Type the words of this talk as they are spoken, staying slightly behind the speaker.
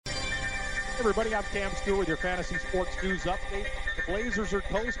Everybody, I'm Cam Stewart with your Fantasy Sports News update. The Blazers are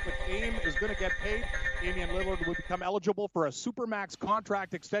toast, but Dame is going to get paid. Damian Lillard will become eligible for a Supermax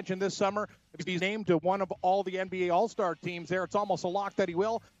contract extension this summer. If he's named to one of all the NBA All-Star teams there, it's almost a lock that he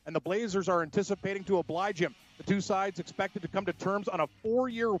will, and the Blazers are anticipating to oblige him. The two sides expected to come to terms on a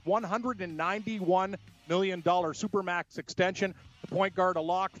 4-year, $191 million Supermax extension. The point guard a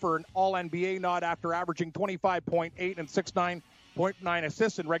lock for an All-NBA nod after averaging 25.8 and 6.9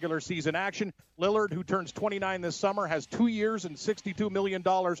 assists in regular season action. Lillard, who turns 29 this summer, has 2 years and $62 million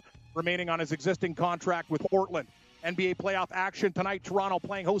remaining on his existing contract with Portland. NBA playoff action tonight. Toronto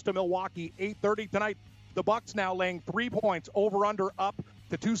playing host to Milwaukee, 8:30 tonight. The Bucks now laying 3 points, over/under up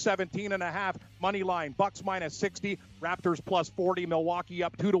to 217.5. Money line, Bucks minus 60, Raptors plus 40, Milwaukee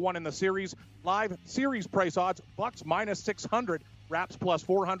up 2-1 in the series. Live series price odds, Bucks minus 600, Raps plus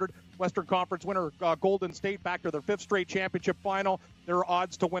 400. Western Conference winner Golden State back to their 5th straight championship final. Their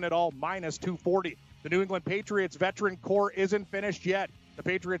odds to win it all minus 240. The New England Patriots veteran core isn't finished yet. The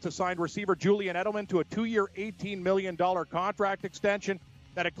Patriots have signed receiver Julian Edelman to a 2-year, $18 million contract extension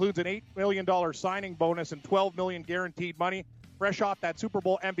that includes an $8 million signing bonus and $12 million guaranteed money. Fresh off that Super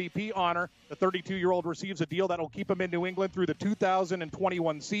Bowl MVP honor, the 32-year-old receives a deal that will keep him in New England through the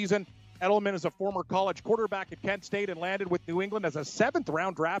 2021 season. Edelman is a former college quarterback at Kent State and landed with New England as a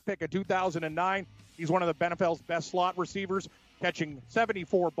 7th-round draft pick in 2009. He's one of the NFL's best slot receivers, catching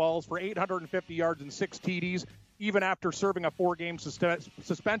 74 balls for 850 yards and 6 TDs, even after serving a 4-game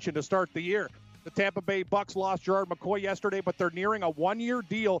suspension to start the year. The Tampa Bay Bucks lost Gerard McCoy yesterday, but they're nearing a 1-year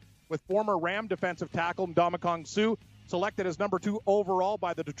deal with former Ram defensive tackle Ndamukong Suh. Selected as number 2 overall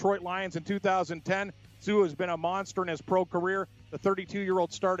by the Detroit Lions in 2010, Suh has been a monster in his pro career. The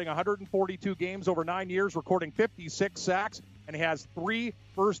 32-year-old starting 142 games over 9 years, recording 56 sacks, and he has 3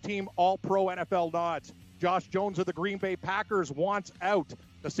 first-team All-Pro NFL nods. Josh Jones of the Green Bay Packers wants out.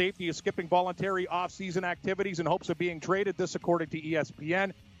 The safety is skipping voluntary off-season activities in hopes of being traded, this according to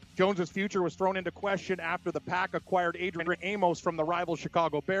ESPN. Jones's future was thrown into question after the Pack acquired Adrian Amos from the rival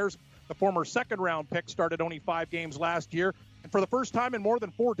Chicago Bears. The former second-round pick started only 5 games last year. And for the first time in more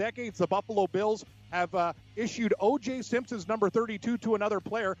than 4 decades, the Buffalo Bills have issued O.J. Simpson's number 32 to another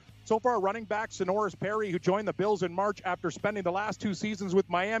player. So far, running back Sonoris Perry, who joined the Bills in March after spending the last 2 seasons with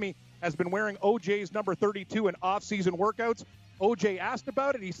Miami, has been wearing O.J.'s number 32 in off-season workouts. O.J. asked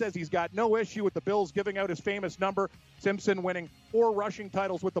about it. He says he's got no issue with the Bills giving out his famous number. Simpson winning 4 rushing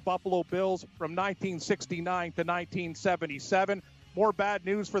titles with the Buffalo Bills from 1969 to 1977. More bad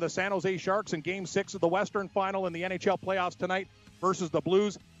news for the San Jose Sharks in Game 6 of the Western Final in the NHL playoffs tonight versus the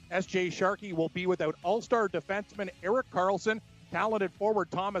Blues. S.J. Sharkey will be without all-star defenseman Erik Karlsson, talented forward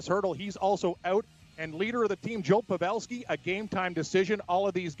Thomas Hertl. He's also out. And leader of the team, Joe Pavelski, a game-time decision. All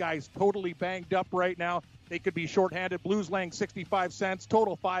of these guys totally banged up right now. They could be shorthanded. Blues laying 65 cents,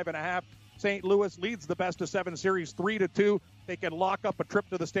 total 5.5. St. Louis leads the best-of-7 series 3-2. They can lock up a trip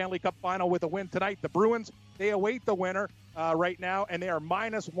to the Stanley Cup final with a win tonight. The Bruins, they await the winner right now, and they are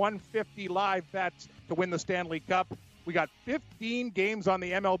minus 150 live bets to win the Stanley Cup. We got 15 games on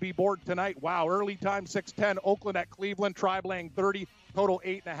the MLB board tonight. Wow, early time, 6:10. Oakland at Cleveland, Tribe laying 30, total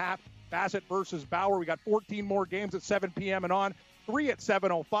 8.5. Bassett versus Bauer. We got 14 more games at 7 p.m. and on. 3 at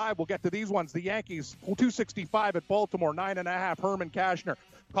 7:05. We'll get to these ones. The Yankees, 265 at Baltimore, 9.5. Herman Cashner.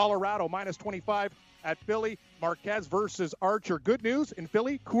 Colorado, minus 25 at Philly. Marquez versus Archer. Good news in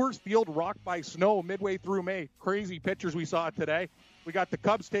Philly, Coors Field rocked by snow midway through May. Crazy pictures we saw today. We got the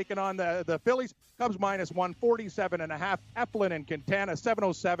Cubs taking on the Phillies. Cubs minus 147.5. Eflin and Quintana,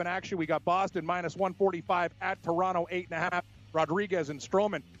 7:07 action. We got Boston minus 145 at Toronto, 8.5. Rodriguez and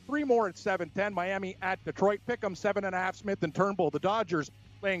Stroman. 3 more at 7:10. Miami at Detroit. Pick'em 7.5. Smith and Turnbull. The Dodgers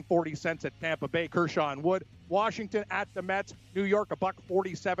laying 40 cents at Tampa Bay. Kershaw and Wood. Washington at the Mets. New York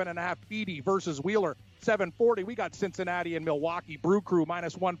 $147.5. Beatty versus Wheeler. 7:40. We got Cincinnati and Milwaukee. Brew Crew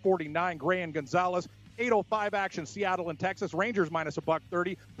minus 149. Gray and Gonzalez. 8:05 action. Seattle and Texas. Rangers minus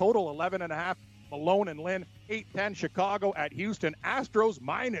 $130. Total 11.5. Malone and Lynn. 8:10. Chicago at Houston. Astros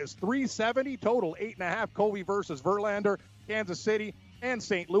minus 370. Total 8.5. Covey versus Verlander. Kansas City and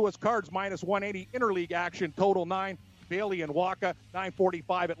St. Louis. Cards minus 180. Interleague action. Total 9. Bailey and Waka,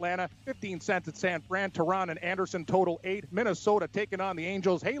 9:45 Atlanta, 15 cents at San Fran. Tehran and Anderson, total 8. Minnesota taking on the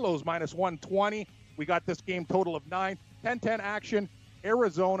Angels. Halos minus 120. We got this game total of 9. 10-10 action.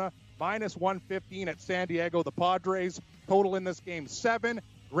 Arizona minus 115 at San Diego. The Padres, total in this game 7.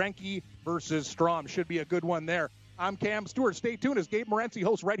 Greinke versus Strom. Should be a good one there. I'm Cam Stewart. Stay tuned as Gabe Morency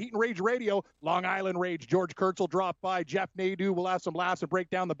hosts Red Heat and Rage Radio. Long Island Rage. George Kurtz will drop by. Jeff Nadeau will have some laughs and break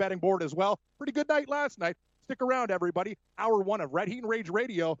down the betting board as well. Pretty good night last night. Stick around, everybody. Hour 1 of Red Heat and Rage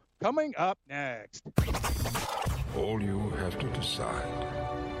Radio coming up next. All you have to decide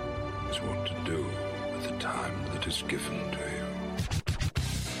is what to do with the time that is given to you.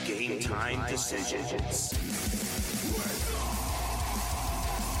 Game time decisions.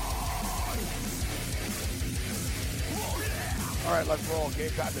 All right, let's roll.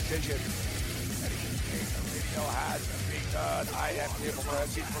 Game time decision. Radio has begun. I am Cable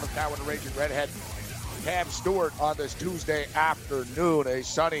Morency from the town with the Raging Redhead. Cam Stewart on this Tuesday afternoon, a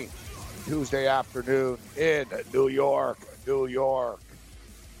sunny Tuesday afternoon in New York.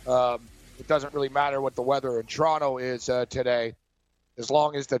 It doesn't really matter what the weather in Toronto is today, as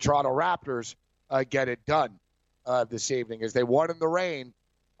long as the Toronto Raptors get it done this evening. As they won in the rain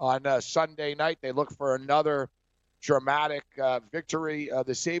on Sunday night, they look for another dramatic victory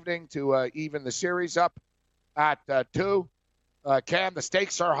this evening to even the series up at 2. Cam, the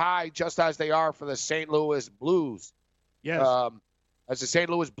stakes are high, just as they are for the St. Louis Blues. Yes. As the St.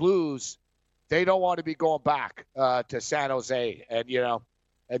 Louis Blues, they don't want to be going back to San Jose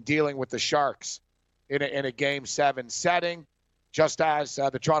and dealing with the Sharks in a Game 7 setting, just as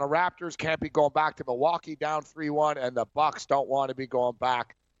the Toronto Raptors can't be going back to Milwaukee down 3-1, and the Bucks don't want to be going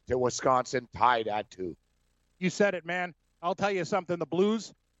back to Wisconsin tied at 2. You said it, man. I'll tell you something. The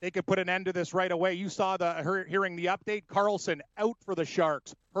Blues, they could put an end to this right away. You saw hearing the update. Carlson out for the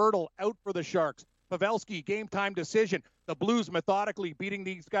Sharks. Hurdle out for the Sharks. Pavelski, game time decision. The Blues methodically beating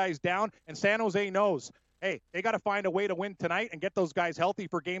these guys down, and San Jose knows, hey, they got to find a way to win tonight and get those guys healthy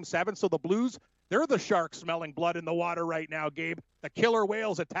for Game 7. So the Blues, they're the Sharks smelling blood in the water right now, Gabe. The killer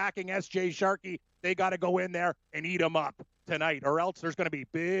whales attacking S.J. Sharkey. They got to go in there and eat them up tonight, or else there's going to be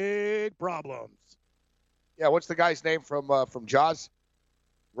big problems. Yeah, what's the guy's name from Jaws?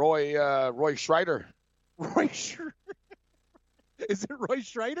 Roy Schreider. Roy Schreider? Is it Roy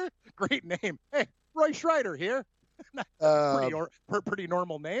Schreider? Great name. Hey, Roy Schreider here. Pretty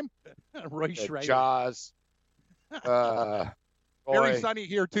normal name. Roy Schreider. Jaws. Very sunny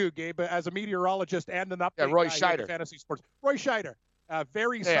here too, Gabe. As a meteorologist and an update. Yeah, Roy Schreider. Fantasy Sports. Roy Schreider.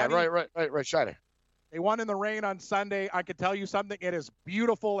 Very sunny. Yeah, Roy Schreider. They won in the rain on Sunday. I can tell you something. It is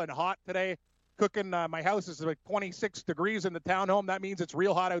beautiful and hot today. Cooking. My house is like 26 degrees in the townhome. That means it's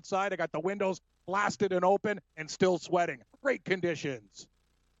real hot outside. I got the windows blasted and open and still sweating. Great conditions.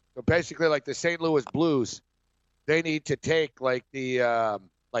 So basically, like the St. Louis Blues, they need to take the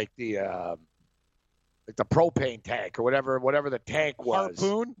propane tank or whatever the tank was.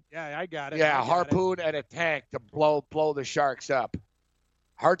 Harpoon? Yeah, I got it. Yeah, harpoon and a tank to blow the Sharks up.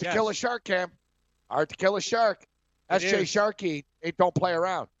 Hard to kill a shark, Cam. Hard to kill a shark. S.J. Sharkey, they don't play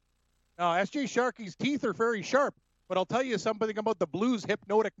around. No, S.J. Sharkey's teeth are very sharp, but I'll tell you something about the Blues'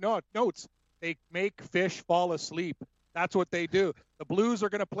 hypnotic notes. They make fish fall asleep. That's what they do. The Blues are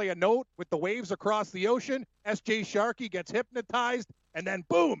going to play a note with the waves across the ocean. S.J. Sharkey gets hypnotized, and then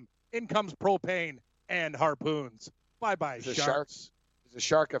boom, in comes propane and harpoons. Bye-bye, sharks. Is a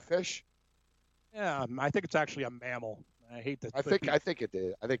shark a fish? Yeah, I think it's actually a mammal. I hate to. I think it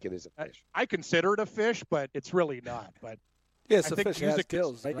is. I think it is a fish. I consider it a fish, but it's really not. But yeah, it's a fish. It has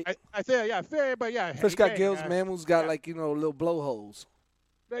gills, right? I think, yeah, fair, but yeah. Fish got gills. Mammals got little blowholes.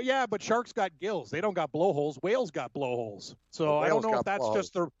 Yeah, but sharks got gills. They don't got blowholes. Whales got blowholes. So I don't know if that's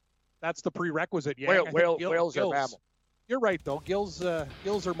just that's the prerequisite. Yeah, whales are mammals. You're right though. Gills are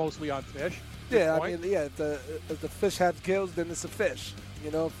mostly on fish. Yeah, I mean, if the fish has gills, then it's a fish.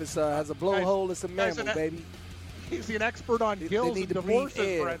 You know, if it has a blowhole, it's a mammal, baby. He's an expert on gills and divorces,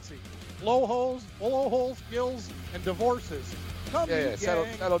 Morency. Blowholes, gills, and divorces.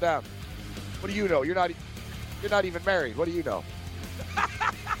 Settle down. What do you know? You're not even married. What do you know?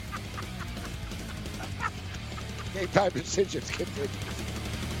 Game time decisions continue.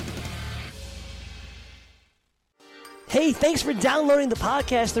 Hey, thanks for downloading the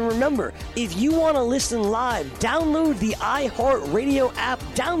podcast. And remember, if you want to listen live, download the iHeartRadio app,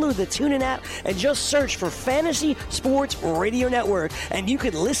 download the TuneIn app, and just search for Fantasy Sports Radio Network, and you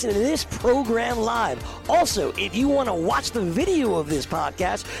can listen to this program live. Also, if you want to watch the video of this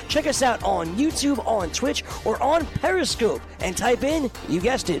podcast, check us out on YouTube, on Twitch, or on Periscope, and type in, you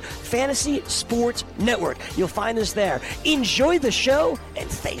guessed it, Fantasy Sports Network. You'll find us there. Enjoy the show, and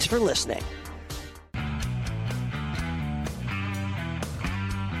thanks for listening.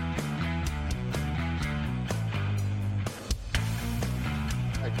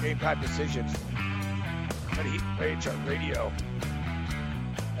 Game time decisions. Rage Radio.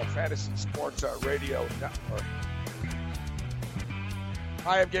 Fantasy Sports Radio Network.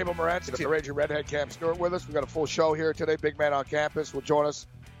 Hi, I'm Gable Morency, the Ranger Redhead. Cam Stewart with us. We've got a full show here today. Big Man on Campus will join us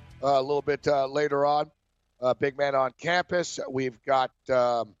a little bit later on. Big Man on Campus. We've got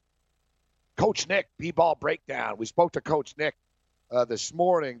Coach Nick, B-Ball Breakdown. We spoke to Coach Nick this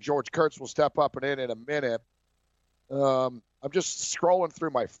morning. George Kurtz will step up and in a minute. I'm just scrolling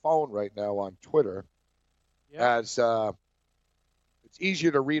through my phone right now on Twitter, as it's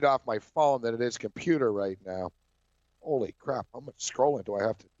easier to read off my phone than it is computer right now. Holy crap! How much scrolling do I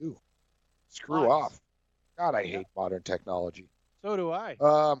have to do? Screw off. God, I hate modern technology. So do I.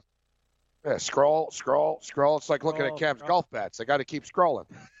 Yeah, scroll. It's like looking at Cam's golf bets. I got to keep scrolling.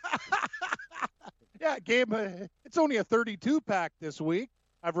 Yeah, Gabe, it's only a 32-pack this week.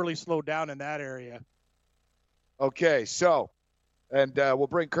 I've really slowed down in that area. Okay, so, and we'll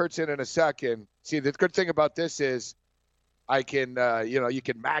bring Kurtz in a second. See, the good thing about this is I can, you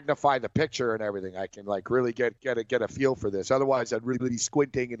can magnify the picture and everything. I can like really get a feel for this. Otherwise, I'd really be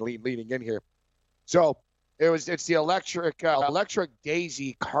squinting and leaning in here. So it's the Electric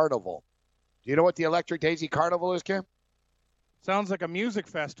Daisy Carnival. Do you know what the Electric Daisy Carnival is, Cam? Sounds like a music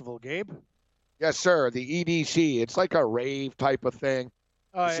festival, Gabe. Yes, sir. The EDC. It's like a rave type of thing.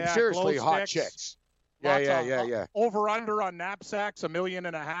 Oh, Some yeah. seriously glow hot sticks. chicks. Yeah. Over under on knapsacks, $1.5 million.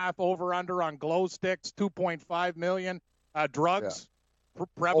 Over under on glow sticks, $2.5 million. Drugs,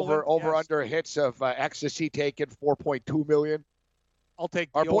 prevalent. Over under hits of ecstasy taken, $4.2 million. I'll take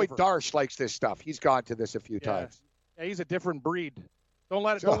Our boy over. Darsh likes this stuff. He's gone to this a few times. Yeah, he's a different breed. Don't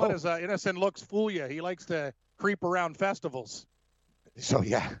let his innocent looks fool you. He likes to creep around festivals. So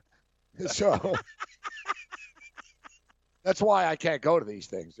that's why I can't go to these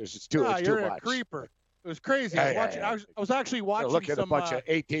things. It's too much. You're a creeper. It was crazy. I was actually watching. Look at a bunch of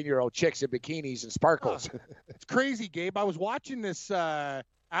 18-year-old chicks in bikinis and sparkles. It's crazy, Gabe. I was watching this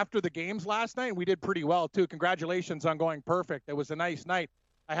after the games last night, and we did pretty well too. Congratulations on going perfect. It was a nice night.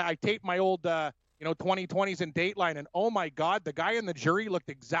 I taped my old 2020s in Dateline, and oh my God, the guy in the jury looked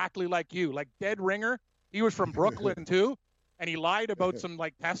exactly like you, like dead ringer. He was from Brooklyn too, and he lied about some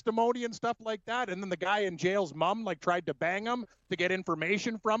like testimony and stuff like that. And then the guy in jail's mom like tried to bang him to get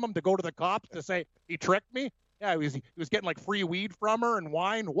information from him to go to the cops to say he tricked me. Yeah, he was getting like free weed from her and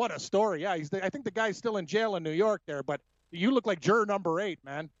wine. What a story. Yeah, I think the guy's still in jail in New York there, but you look like juror number 8,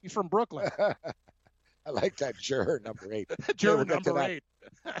 man. He's from Brooklyn. I like that juror number 8. Juror number 8.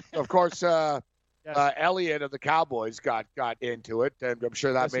 Of course, Elliot of the Cowboys got into it, and I'm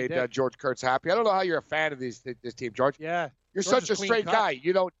sure that made George Kurtz happy. I don't know how you're a fan of this team, George. Yeah, you're such a straight guy.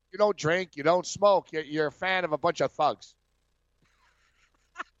 You don't drink, you don't smoke. You're a fan of a bunch of thugs.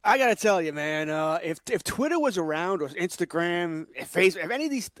 I gotta tell you, man. If Twitter was around, or Instagram, if Facebook, if any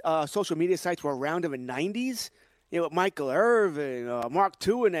of these social media sites were around in the '90s, with Michael Irvin, Mark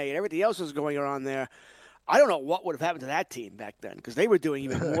Tuinei, and everything else was going on there, I don't know what would have happened to that team back then, because they were doing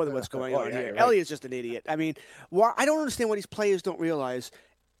even more than what's going on here. Right. Elliot's just an idiot. I mean, I don't understand why these players don't realize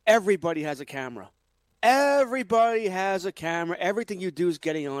everybody has a camera. Everybody has a camera. Everything you do is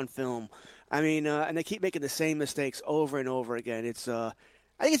getting on film. I mean, and they keep making the same mistakes over and over again. It's I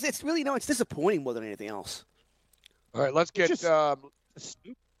think it's really it's disappointing more than anything else. All right, let's get bottom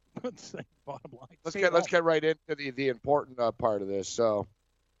line. Let's get right into the important part of this. So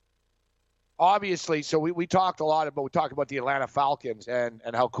obviously, we talked about the Atlanta Falcons and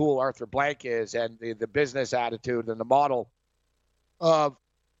how cool Arthur Blank is, and the business attitude and the model of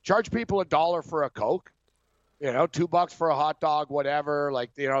charge people $1 for a Coke, $2 for a hot dog, whatever. Like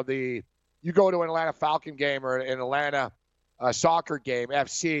you go to an Atlanta Falcon game or an Atlanta soccer game,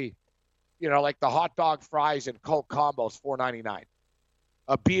 FC, like the hot dog, fries, and Coke combos, $4.99.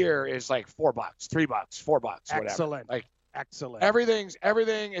 A beer is like $4, $3, $4, whatever. Excellent. Like excellent.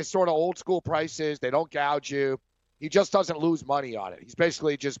 Everything is sort of old school prices. They don't gouge you. He just doesn't lose money on it. He's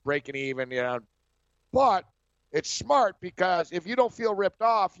basically just breaking even, But it's smart, because if you don't feel ripped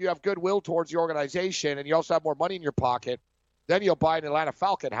off, you have goodwill towards the organization, and you also have more money in your pocket, then you'll buy an Atlanta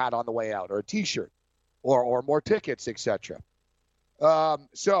Falcon hat on the way out, or a T-shirt, or more tickets, etc.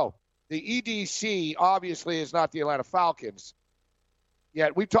 So the EDC obviously is not the Atlanta Falcons.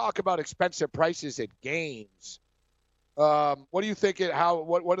 Yet we talk about expensive prices at games. What do you think?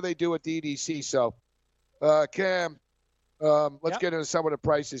 What do they do at the EDC? So, Cam, let's get into some of the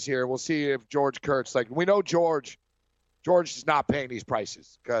prices here. We'll see if George Kurtz, we know George is not paying these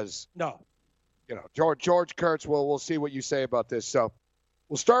prices, because George Kurtz. We'll see what you say about this. So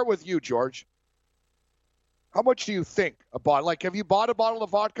we'll start with you, George. How much do you think about? Have you bought a bottle of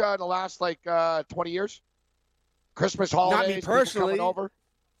vodka in the last 20 years? Christmas holidays, not me personally, coming over?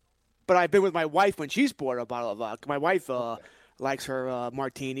 But I've been with my wife when she's bought a bottle of vodka. My wife likes her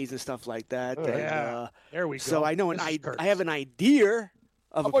martinis and stuff like that. Oh, and, there we go. So I know I have an idea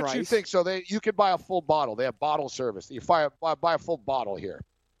of a price. How much do you think? So you can buy a full bottle. They have bottle service. You buy a full bottle here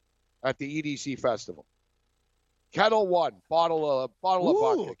at the EDC Festival. Kettle One bottle of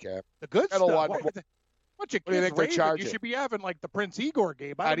vodka, Cam. The good Kettle stuff. One. Bunch of What do you kids think they're raving. charging? You should be having like the Prince Igor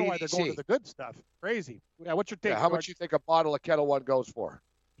game. I At don't know why they're going EDC. to the good stuff. Crazy. Yeah, what's your take? Yeah, how much you think a bottle of Kettle One goes for?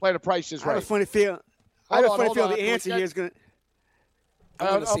 Play the Price is I have a Right. funny feel. Hold on. The Can we answer get- here is going to. I'm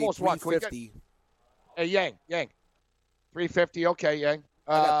going to say almost one. Can we get- 350. Hey, Yang. 350. Okay, Yang.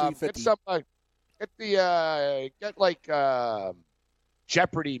 I got Get 350. some. Get like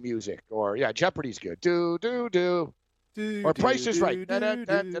Jeopardy music, or Jeopardy's good. Do. Or Price is Right.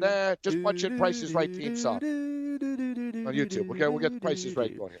 Da-da-da-da-da. Just punch in Price is Right theme song on YouTube. Okay, we'll get the Price is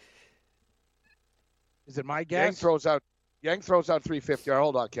Right going here. Is it my Yang guess? throws out 350. All right,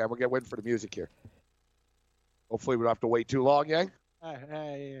 hold on, Cam. We'll get waiting for the music here. Hopefully we don't have to wait too long, Yang.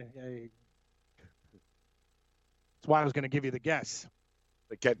 That's why I was going to give you the guess.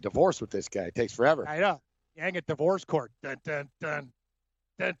 They get divorced with this guy. It takes forever. I know. Yang at divorce court. Dun, dun, dun.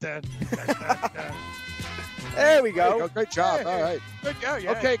 Dun, dun, dun, dun, dun. There we There you go. go. Great job. Hey, All right. Good go,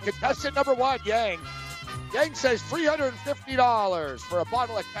 yeah. Okay, contestant number 1, Yang. Yang says $350 for a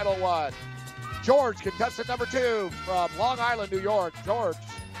bottle of Kettle One. George, contestant number 2 from Long Island, New York. George,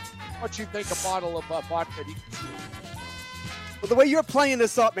 what you think a bottle of vodka? Well, the way you're playing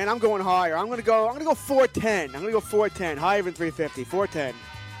this up, man, I'm going higher. I'm gonna go 410. I'm gonna go 410, higher than 350. 410.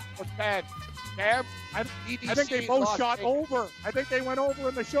 10. Cam? I think they both shot over. I think they went over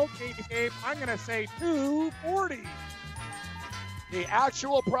in the showcase game. I'm going to say 240. The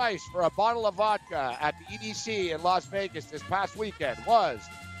actual price for a bottle of vodka at the EDC in Las Vegas this past weekend was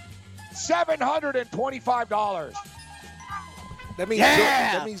 $725. That means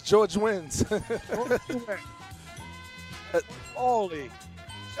Yeah! that means George wins. Holy,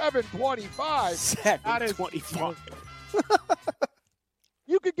 $725. That is 725.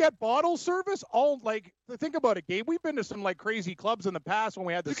 You could get bottle service all think about it, Gabe. We've been to some crazy clubs in the past when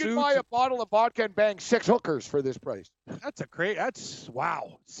we had the You suits. can buy a bottle of vodka and bang 6 hookers for this price. That's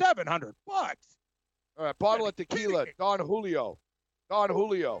wow. $700. All right, bottle of tequila, Don Julio.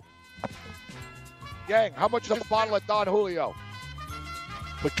 Yang, how much is a bottle of Don Julio?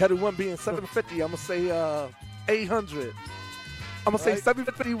 But Kettle One being 750, I'm going to say 800. I'm going to say Right.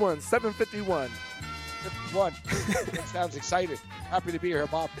 751. 751. 51. That sounds excited. Happy to be here,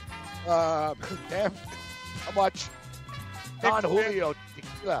 Bob. Cam, how much? Don Julio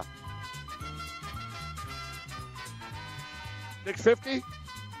tequila. 650?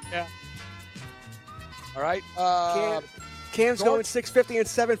 Yeah. All right. Cam's going 650 and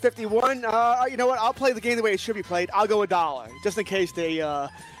 751. You know what? I'll play the game the way it should be played. I'll go $1, just in case they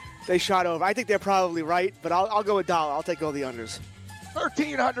shot over. I think they're probably right, but I'll go $1. I'll take all the unders.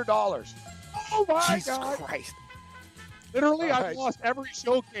 $1,300. Oh, my Jesus God. Christ. Literally, All I've right. lost every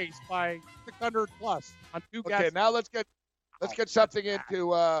showcase by 600 plus on 2 Okay, guesses. now let's get something into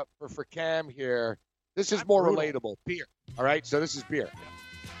for Cam here. This is That's more brutal. relatable. Beer. All right, so this is beer.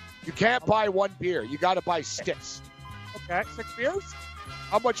 You can't buy one beer. You got to buy 6. Okay, 6 beers,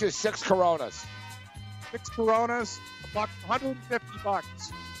 How much is 6 Coronas? 6 Coronas, $150.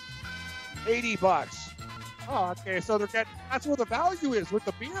 $80. Oh, okay, so that's where the value is with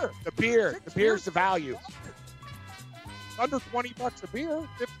the beer. The beer. 6 The beer's the value. Under $20 a beer,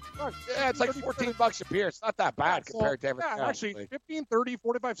 $50. Yeah, it's like 14 bucks a beer. It's not that bad So, compared to everything yeah, else. actually, 15, 30,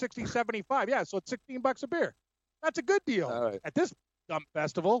 45, 60, 75. Yeah, so it's $16 a beer. That's a good deal. All right. At this dump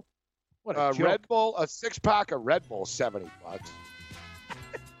festival, what a joke. Red Bull, a 6-pack of Red Bull, $70.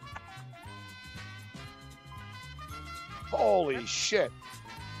 Holy shit.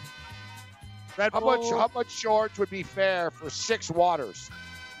 Red How Bull, much, George, would be fair for 6 waters?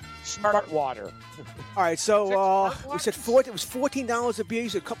 Smart water. All right, so we said $6. it was $14 a beer. You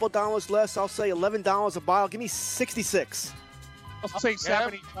said a couple dollars less. I'll say $11 a bottle. Give me 66. I'll say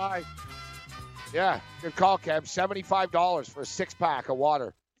 75. Yeah, good call, Cam. $75 for a 6-pack of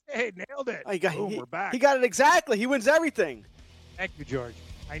water. Hey, nailed it. Oh, Boom, we're back. He got it exactly. He wins everything. Thank you, George.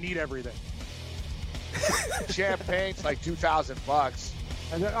 I need everything. Champagne's like $2,000.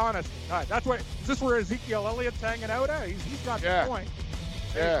 And honestly, God, that's why. Is this where Ezekiel Elliott's hanging out at? He's got Yeah. the point.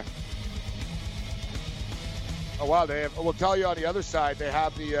 Yeah. Oh wow, we'll tell you on the other side they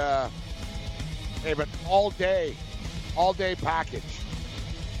have they have an all day package.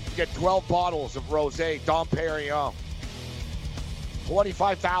 You get 12 bottles of rosé Dom Perignon.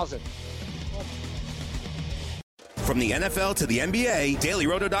 $25,000. From the NFL to the NBA,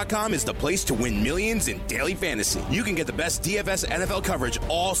 DailyRoto.com is the place to win millions in daily fantasy. You can get the best DFS NFL coverage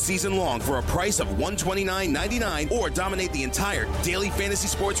all season long for a price of $129.99 or dominate the entire daily fantasy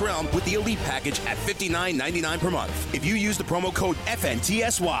sports realm with the Elite package at $59.99 per month. If you use the promo code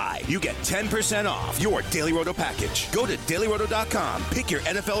FNTSY, you get 10% off your Daily Roto package. Go to DailyRoto.com, pick your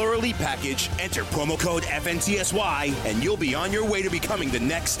NFL or Elite package, enter promo code FNTSY, and you'll be on your way to becoming the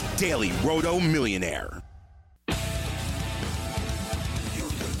next Daily Roto millionaire.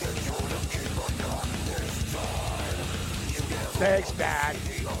 Thanks, Dad.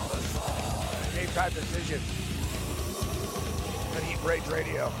 Game time decision. Eat Rage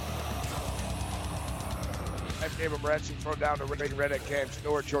Radio. I'm David Morency, thrown down to Red Redhead Cam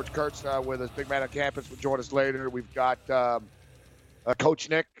Stewart. George Kurtz with us, big man on campus, will join us later. We've got Coach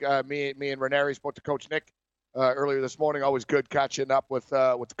Nick. Me and Ranieri spoke to Coach Nick earlier this morning. Always good catching up with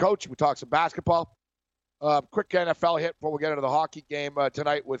the coach. We talked some basketball. Quick NFL hit before we get into the hockey game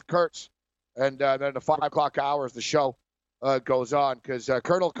tonight with Kurtz. And then the 5 o'clock hour as the show goes on, because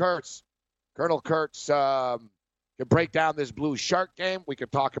Colonel Kurtz can break down this Blue Shark game. We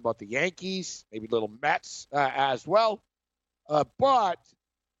could talk about the Yankees, maybe little Mets as well. But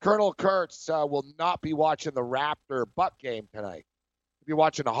Colonel Kurtz will not be watching the Raptor Buck game tonight. He'll be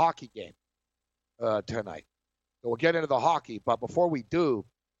watching the hockey game tonight. So we'll get into the hockey. But before we do,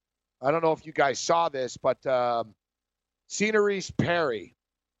 I don't know if you guys saw this, but Sceneries Perry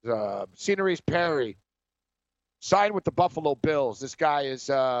signed with the Buffalo Bills. This guy is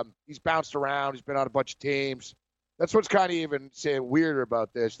he's bounced around. He's been on a bunch of teams. That's what's kind of even saying weirder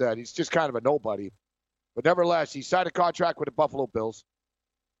about this, that he's just kind of a nobody. But nevertheless, he signed a contract with the Buffalo Bills.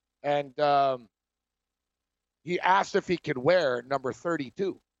 And he asked if he could wear number 32.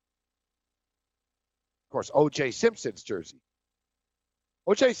 Of course, O.J. Simpson's jersey.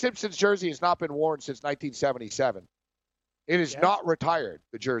 O.J. Simpson's jersey has not been worn since 1977. It is not retired,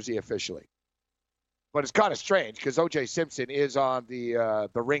 the jersey, officially. But it's kind of strange because O.J. Simpson is on the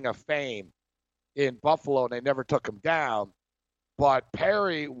Ring of Fame in Buffalo, and they never took him down. But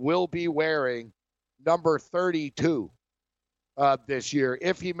Perry will be wearing number 32 this year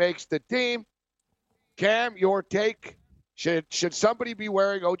if he makes the team. Cam, your take? Should somebody be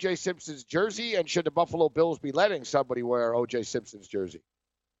wearing O.J. Simpson's jersey, and should the Buffalo Bills be letting somebody wear O.J. Simpson's jersey?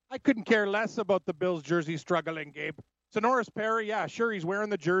 I couldn't care less about the Bills' jersey struggling, Gabe. Sonoris Perry, yeah, sure, he's wearing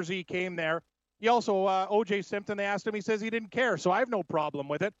the jersey. He came there. He also, O.J. Simpson, they asked him, he says he didn't care, so I have no problem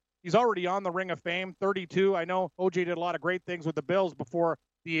with it. He's already on the Ring of Fame, 32. I know O.J. did a lot of great things with the Bills before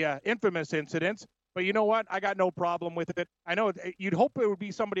the infamous incidents, but you know what? I got no problem with it. I know you'd hope it would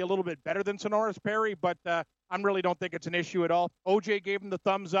be somebody a little bit better than Sonoris Perry, but I really don't think it's an issue at all. O.J. gave him the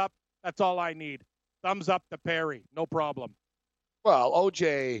thumbs up. That's all I need. Thumbs up to Perry. No problem. Well,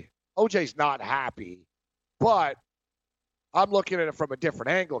 OJ's not happy, but I'm looking at it from a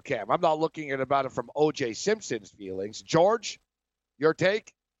different angle, Cam. I'm not looking at it from O.J. Simpson's feelings. George, your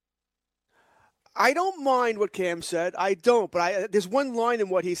take? I don't mind what Cam said. I don't, but there's one line in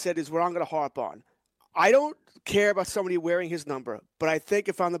what he said is what I'm going to harp on. I don't care about somebody wearing his number, but I think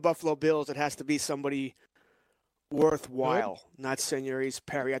if I'm the Buffalo Bills, it has to be somebody worthwhile, not Senorise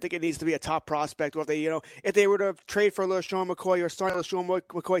Perry. I think it needs to be a top prospect, or if they were to trade for LeSean McCoy or start LeSean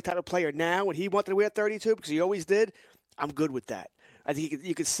McCoy type of player now, and he wanted to wear 32 because he always did, I'm good with that. I think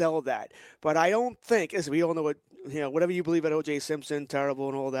you could sell that, but I don't think, as we all know, whatever you believe about O.J. Simpson, terrible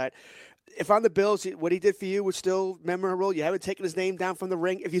and all that. If I'm the Bills, what he did for you was still memorable. You haven't taken his name down from the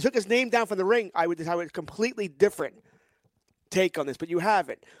ring. If you took his name down from the ring, I would have a completely different take on this, but you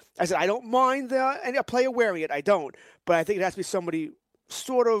haven't. I said I don't mind a player wearing it. I don't, but I think it has to be somebody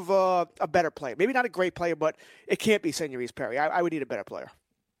sort of a better player. Maybe not a great player, but it can't be Senorise Perry. I would need a better player.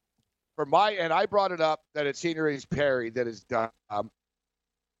 And I brought it up that it's Senorise Perry that is done,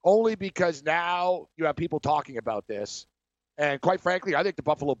 only because now you have people talking about this. And quite frankly, I think the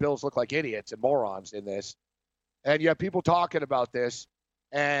Buffalo Bills look like idiots and morons in this. And you have people talking about this,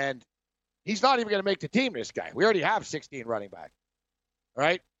 and he's not even going to make the team, this guy. We already have 16 running backs, all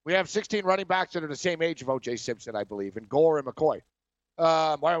right? We have 16 running backs that are the same age of O.J. Simpson, I believe, and Gore and McCoy.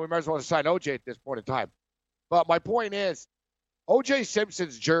 We might as well sign O.J. at this point in time. But my point is, O.J.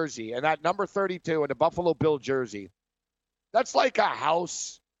 Simpson's jersey and that number 32 and the Buffalo Bill jersey, that's like a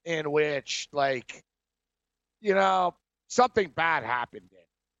house in which, something bad happened in.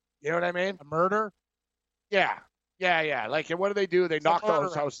 You know what I mean? A murder? Yeah. And what do? They knock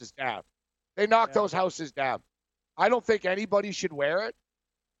those houses down. Those houses down. I don't think anybody should wear it,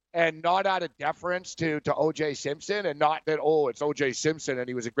 and not out of deference to O.J. Simpson, and not that, it's O.J. Simpson and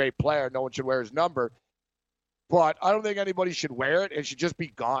he was a great player. No one should wear his number. But I don't think anybody should wear it. It should just be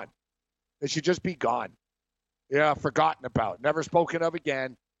gone. It should just be gone. Yeah, forgotten about. Never spoken of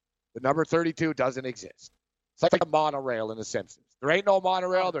again. The number 32 doesn't exist. It's like a monorail in The Simpsons. There ain't no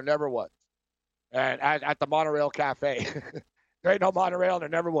monorail. There never was. And at the Monorail Cafe. There ain't no monorail. There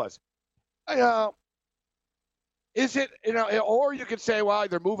never was. Is it, or you could say, well,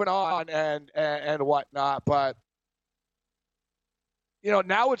 they're moving on and whatnot. But,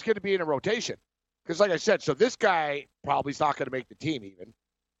 now it's going to be in a rotation. Because like I said, so this guy probably is not going to make the team even.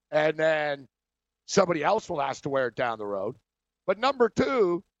 And then somebody else will ask to wear it down the road. But number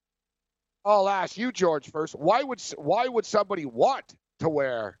 2, I'll ask you, George, first. Why would somebody want to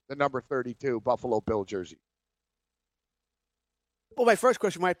wear the number 32 Buffalo Bill jersey? Well, my first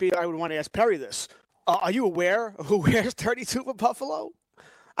question might be, I would want to ask Perry this. Are you aware of who wears 32 for Buffalo?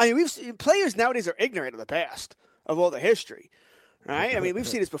 I mean, we've seen players nowadays are ignorant of the past, of all the history, right? I mean, we've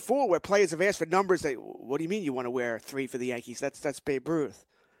seen this before where players have asked for numbers. What do you mean you want to wear 3 for the Yankees? That's Babe Ruth.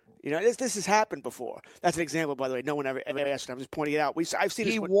 You know, this has happened before. That's an example, by the way. No one ever asked. I'm just pointing it out. I've seen.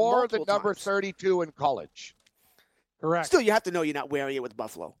 He wore the number times. 32 in college. Correct. Still, you have to know you're not wearing it with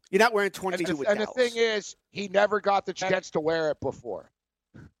Buffalo. You're not wearing 22 with Dallas. And the thing is, he never got the chance to wear it before.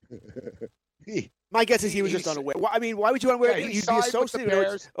 My guess is he was just unaware. Well, I mean, why would you want to wear it? You'd be associated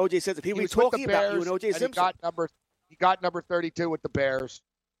with O.J. Simpson. People were talking about you and O.J. Simpson. He got number 32 with the Bears,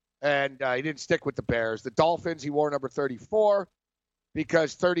 and he didn't stick with the Bears. The Dolphins, he wore number 34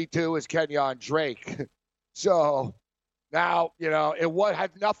 because 32 is Kenyon Drake. So now, you know, it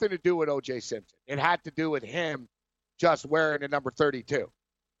had nothing to do with O.J. Simpson. It had to do with him just wearing the number 32.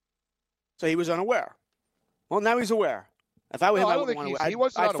 So he was unaware. Well, now he's aware. If I were him, I wouldn't want to. He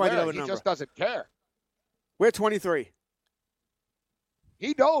wasn't unaware. He just doesn't care. We're 23.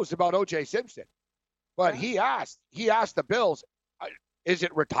 He knows about O.J. Simpson, but he asked the Bills, "Is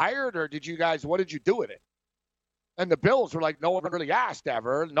it retired, or what did you do with it?" And the Bills were like, "No one really asked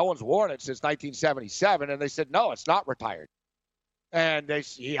ever. No one's worn it since 1977." And they said, "No, it's not retired." And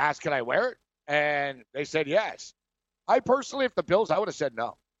he asked, "Can I wear it?" And they said yes. I personally, if the Bills, I would have said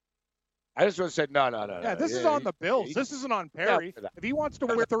no. I just would have said no. Yeah, this is on the Bills. This isn't on Perry. If he wants to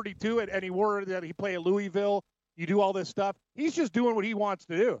wear 32 and he wore that he play at Louisville, you do all this stuff, he's just doing what he wants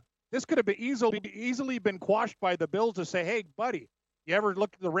to do. This could have been easily been quashed by the Bills to say, hey, buddy, you ever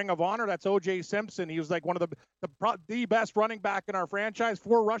looked at the Ring of Honor? That's O.J. Simpson. He was like one of the best running back in our franchise,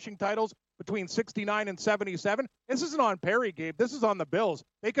 4 rushing titles between 69 and 77. This isn't on Perry, Gabe. This is on the Bills.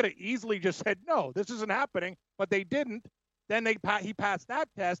 They could have easily just said, no, this isn't happening, but they didn't. Then he passed that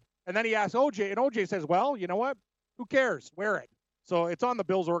test. And then he asked O.J., and O.J. says, well, you know what? Who cares? Wear it. So it's on the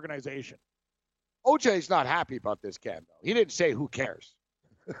Bills organization. O.J.'s not happy about this, Cam, though. He didn't say who cares.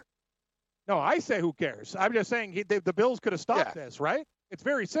 No, I say who cares. I'm just saying the Bills could have stopped this, right? It's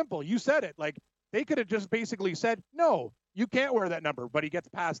very simple. You said it. Like, they could have just basically said, no, you can't wear that number. But he gets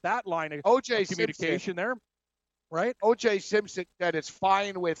past that line of communication Simpson, there, right? O.J. Simpson said it's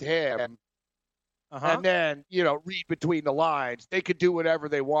fine with him. And then, you know, read between the lines. They could do whatever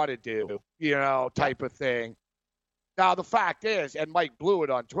they wanted to do, you know, type of thing. Now, the fact is, and Mike Blewett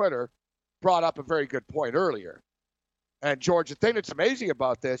on Twitter brought up a very good point earlier. And, George, the thing that's amazing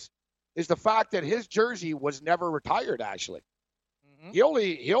about this is the fact that his jersey was never retired, actually. Mm-hmm.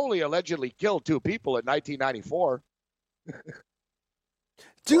 He only allegedly killed 2 people in 1994.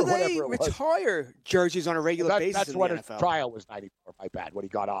 Do they retire jerseys on a regular basis that's in the when NFL? His trial was 94, my bad, when he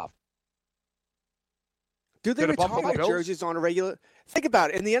got off. Do they retire jerseys on a regular? Think about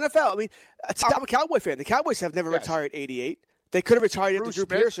it. In the NFL, I mean, I'm a Cowboy fan. The Cowboys have never retired 88. They could have retired it to Drew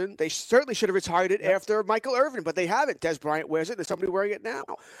Pearson. They certainly should have retired it after Michael Irvin, but they haven't. Des Bryant wears it. There's somebody wearing it now.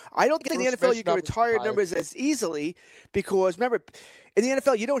 I don't think in the NFL you can retire numbers as easily because, remember, in the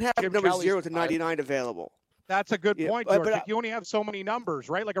NFL you don't have numbers 0 to 99 available. That's a good point, George. But you only have so many numbers,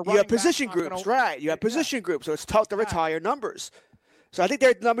 right? Like you have position groups, right? You have position groups, so it's tough to retire numbers. So I think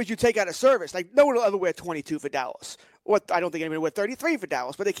they're numbers you take out of service. Like, no one will ever wear 22 for Dallas. Or I don't think anyone will wear 33 for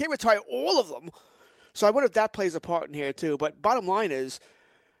Dallas. But they can't retire all of them. So I wonder if that plays a part in here, too. But bottom line is,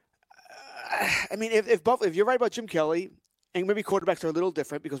 I mean, if you're right about Jim Kelly, and maybe quarterbacks are a little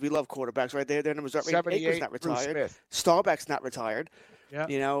different because we love quarterbacks, right? Their numbers are right. Akers not retired. Staubach's not retired. Yeah.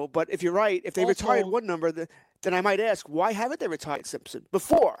 You know, but if you're right, if they retired one number, then I might ask, why haven't they retired Simpson?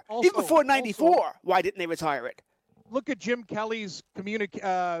 Even before 94, why didn't they retire it? Look at Jim Kelly's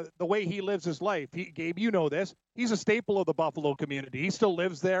the way he lives his life. Gabe, you know this. He's a staple of the Buffalo community. He still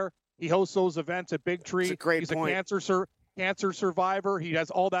lives there. He hosts those events at Big Tree. That's a great He's point. a cancer survivor. He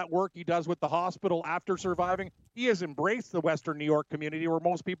does all that work he does with the hospital after surviving. He has embraced the Western New York community where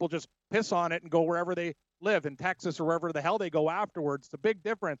most people just piss on it and go wherever they live, in Texas or wherever the hell they go afterwards. It's a big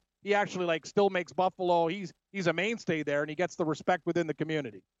difference. He actually still makes Buffalo. He's a mainstay there, and he gets the respect within the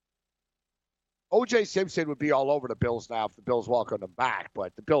community. O.J. Simpson would be all over the Bills now if the Bills welcomed him back,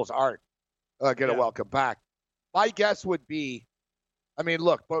 but the Bills aren't going to welcome back. My guess would be, I mean,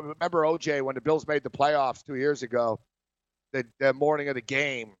 look, but remember O.J. when the Bills made the playoffs 2 years ago, the morning of the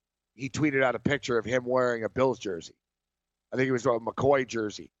game, he tweeted out a picture of him wearing a Bills jersey. I think it was a McCoy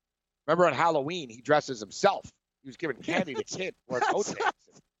jersey. Remember on Halloween, he dresses himself. He was giving candy to kids.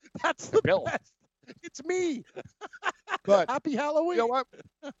 That's the Bills. Best. It's me. But happy Halloween. You know what?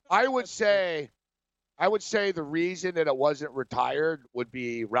 I would say the reason that it wasn't retired would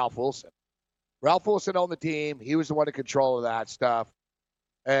be Ralph Wilson. Ralph Wilson owned the team. He was the one in control of that stuff.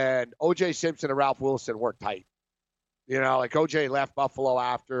 And O.J. Simpson and Ralph Wilson were tight. Like O.J. left Buffalo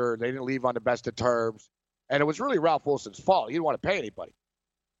after. They didn't leave on the best of terms. And it was really Ralph Wilson's fault. He didn't want to pay anybody,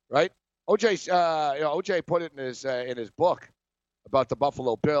 right? O.J. put it in his book about the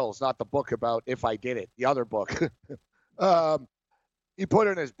Buffalo Bills, not the book about If I Did It, the other book. He put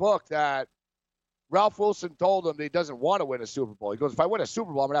in his book that Ralph Wilson told him that he doesn't want to win a Super Bowl. He goes, if I win a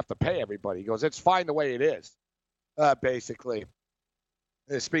Super Bowl, I'm going to have to pay everybody. He goes, it's fine the way it is, basically.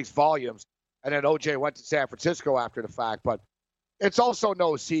 It speaks volumes. And then O.J. went to San Francisco after the fact. But it's also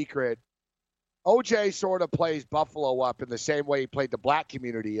no secret. O.J. sort of plays Buffalo up in the same way he played the black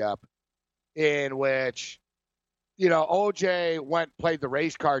community up, in which, O.J. played the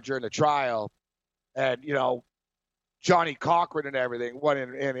race car during the trial. And, Johnny Cochran and everything, when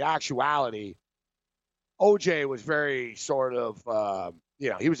in actuality, O.J. was very sort of,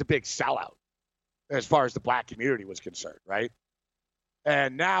 he was a big sellout as far as the black community was concerned, right?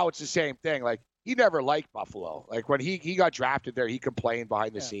 And now it's the same thing. Like, he never liked Buffalo. Like, when he got drafted there, he complained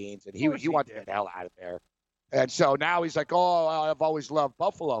behind the scenes, and he wanted to get the hell out of there. And so now he's like, oh, I've always loved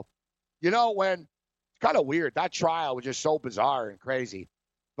Buffalo. When it's kind of weird. That trial was just so bizarre and crazy.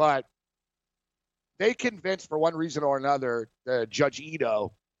 But they convinced, for one reason or another, Judge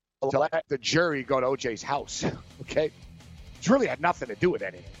Ito to let the jury go to O.J.'s house, okay? It really had nothing to do with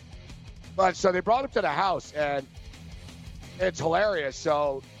anything. But so they brought him to the house, and it's hilarious.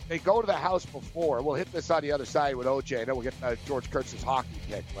 So they go to the house before. We'll hit this on the other side with O.J., and then we'll get George Kurtz's hockey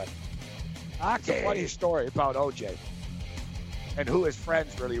pick. But that's a funny story about O.J. and who his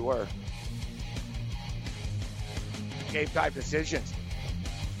friends really were. Game time decisions.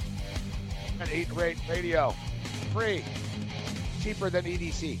 And Eat Rate Radio. Free. Cheaper than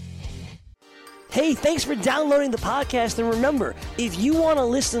EDC. Hey, thanks for downloading the podcast. And remember, if you want to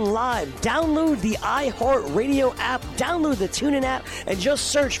listen live, download the iHeartRadio app, download the TuneIn app, and just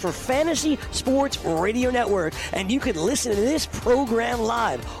search for Fantasy Sports Radio Network, and you can listen to this program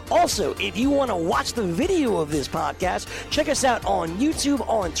live. Also, if you want to watch the video of this podcast, check us out on YouTube,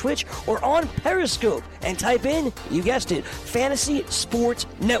 on Twitch, or on Periscope, and type in, you guessed it, Fantasy Sports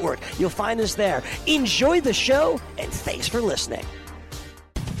Network. You'll find us there. Enjoy the show, and thanks for listening.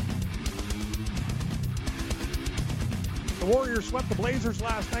 The Warriors swept the Blazers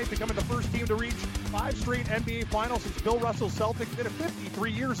last night, becoming the first team to reach 5 straight NBA Finals since Bill Russell's Celtics did it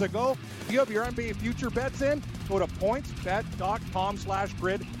 53 years ago. If you have your NBA future bets in, go to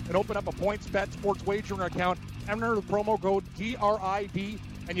pointsbet.com/grid and open up a PointsBet sports wagering account. Enter the promo code GRID,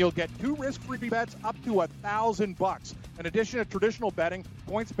 and you'll get 2 risk-free bets up to $1,000. In addition to traditional betting,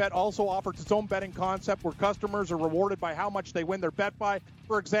 PointsBet also offers its own betting concept where customers are rewarded by how much they win their bet by.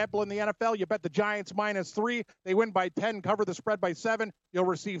 For example, in the NFL, you bet the Giants -3, they win by 10, cover the spread by 7, you'll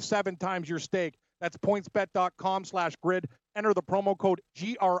receive 7 times your stake. That's pointsbet.com/grid. Enter the promo code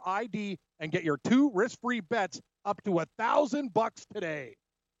GRID and get your 2 risk-free bets up to $1,000 today.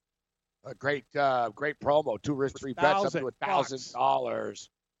 A great promo. 2 risk-free bets up to $1,000.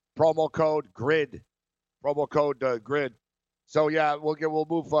 Promo code GRID. Promo code GRID. So yeah, we'll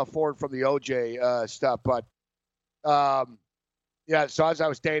move forward from the OJ stuff, but yeah. So as I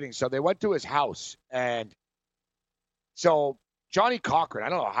was stating, so they went to his house, and so Johnny Cochran, I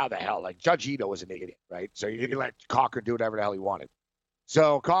don't know how the hell, like Judge Ito was an idiot, right? So you didn't let Cochran do whatever the hell he wanted.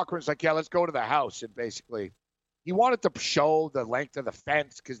 So Cochran's like, yeah, let's go to the house, and basically he wanted to show the length of the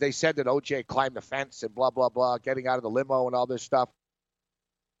fence because they said that OJ climbed the fence and blah blah blah, getting out of the limo and all this stuff.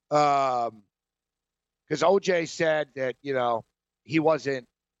 Because OJ said that, he wasn't,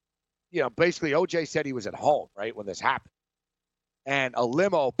 basically OJ said he was at home, right, when this happened. And a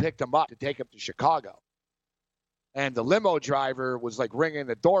limo picked him up to take him to Chicago. And the limo driver was, like, ringing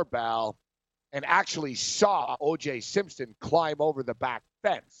the doorbell and actually saw OJ Simpson climb over the back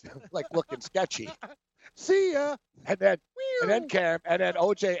fence, like, looking sketchy. See ya. And then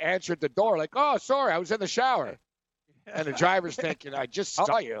OJ answered the door, like, oh, sorry, I was in the shower. And the driver's thinking, I just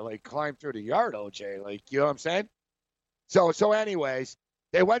saw you, like, climb through the yard, OJ. Like, you know what I'm saying? So anyways,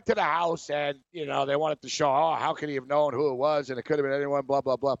 they went to the house, and, they wanted to show, how could he have known who it was, and it could have been anyone, blah,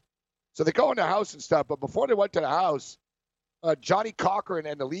 blah, blah. So they go in the house and stuff, but before they went to the house, Johnny Cochran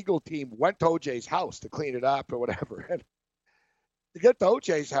and the legal team went to OJ's house to clean it up or whatever. And they get to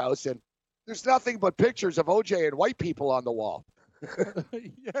OJ's house, and there's nothing but pictures of OJ and white people on the wall.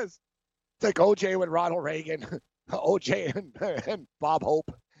 Yes. It's like OJ with Ronald Reagan. OJ and Bob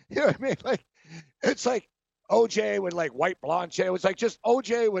Hope. You know what I mean? Like, it's like OJ with, like, white blonde hair. It was like just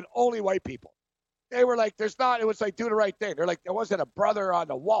OJ with only white people. They were like, it was like, do the right thing. They're like, there wasn't a brother on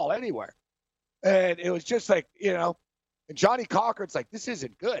the wall anywhere. And it was just like, And Johnny Cochran's like, this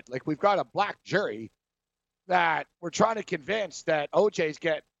isn't good. Like, we've got a black jury that we're trying to convince that OJ's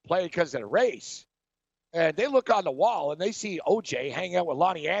get played because of the race. And they look on the wall and they see OJ hanging out with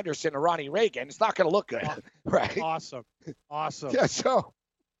Lonnie Anderson and Ronnie Reagan. It's not going to look good, right? Awesome. Yeah, so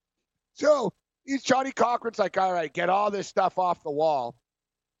he's Johnny Cochran's like, all right, get all this stuff off the wall.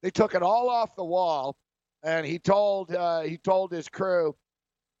 They took it all off the wall, and he told his crew,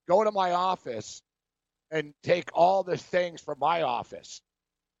 go to my office and take all the things from my office.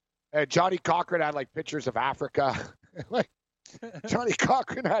 And Johnny Cochran had like pictures of Africa. Like Johnny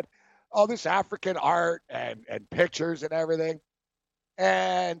Cochran had all this African art and pictures and everything.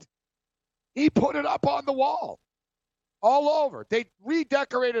 And he put it up on the wall all over. They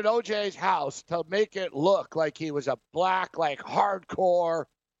redecorated OJ's house to make it look like he was a black, like hardcore,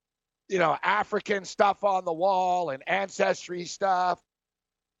 African stuff on the wall and ancestry stuff.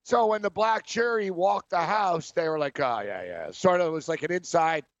 So when the black jury walked the house, they were like, oh, yeah. Sort of, it was like an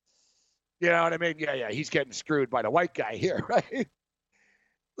inside, you know what I mean? Yeah, he's getting screwed by the white guy here, right?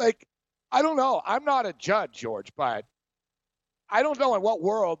 Like, I don't know. I'm not a judge, George, but I don't know in what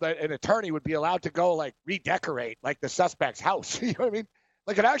world that an attorney would be allowed to go, like, redecorate, like, the suspect's house. You know what I mean?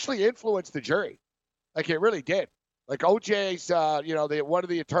 Like, it actually influenced the jury. Like, it really did. Like, OJ's, one of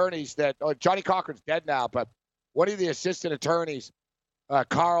the attorneys that Johnny Cochran's dead now, but one of the assistant attorneys,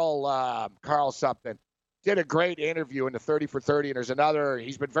 Carl something, did a great interview in the 30 for 30, and there's another,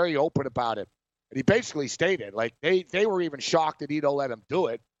 he's been very open about it. And he basically stated, like, they were even shocked that Ito let him do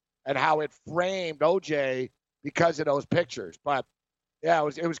it and how it framed OJ because of those pictures. But, yeah,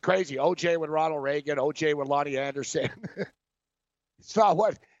 it was crazy. OJ with Ronald Reagan, OJ with Lonnie Anderson. It's not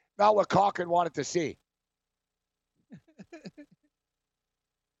what Cochran wanted to see.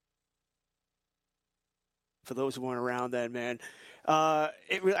 For those who weren't around then, man. I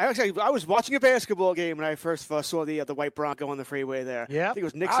was watching a basketball game when I first saw the white Bronco on the freeway there. Yeah, I think it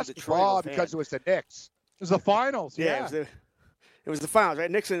was Knicks and Detroit. Because it was the Knicks. It was the finals. Yeah, it was the finals,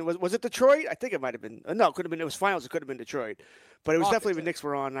 right? Knicks and was it Detroit? I think it might have been. No, it could have been. It was finals. It could have been Detroit, but it was definitely the Knicks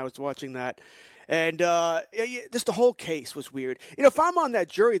were on. And I was watching that, and just the whole case was weird. If I'm on that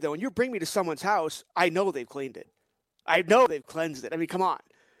jury though, and you bring me to someone's house, I know they've cleaned it. I know they've cleansed it. I mean, come on.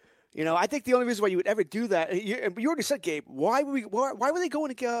 I think the only reason why you would ever do that, you already said, Gabe, why were they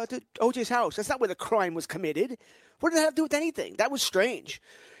going to OJ's house? That's not where the crime was committed. What did that have to do with anything? That was strange.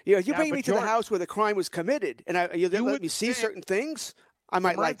 If you bring me to the house where the crime was committed and you let me see certain things, I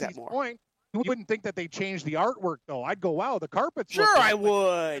might like that more. Point, you wouldn't think that they changed the artwork, though. I'd go, wow, the carpets. Sure, I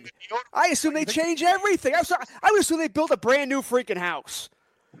would. I assume they change everything. I would assume they built a brand new freaking house.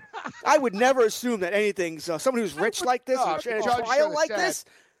 I would never assume that anything's someone who's rich like this, and a trial like this.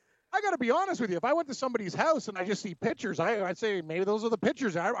 I got to be honest with you. If I went to somebody's house and I just see pictures, I'd say maybe those are the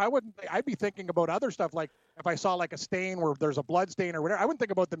pictures. I wouldn't. I'd be thinking about other stuff, like if I saw like a stain where there's a blood stain or whatever. I wouldn't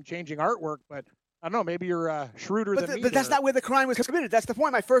think about them changing artwork. But I don't know. Maybe you're shrewder than me. But that's not where the crime was committed. That's the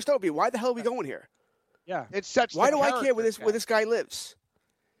point. My first thought would be, why the hell are we going here? Yeah, it's such. Why do I care where this guy lives?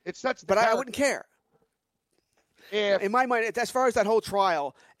 It's such. But I wouldn't care. In my mind, as far as that whole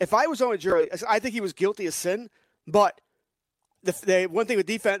trial, if I was on a jury, I think he was guilty of sin. But the one thing the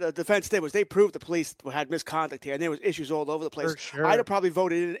defense did was they proved the police had misconduct here, and there was issues all over the place. Sure. I'd have probably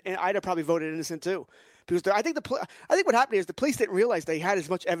voted innocent too, because I think what happened is the police didn't realize they had as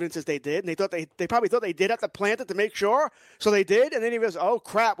much evidence as they did, and they thought they probably thought they did have to plant it to make sure, so they did, and then he was, oh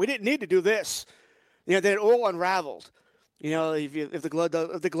crap, we didn't need to do this. Then it all unraveled. If the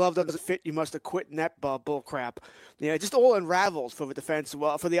glove doesn't fit, you must have quit in that bull crap. It just all unravels for the defense,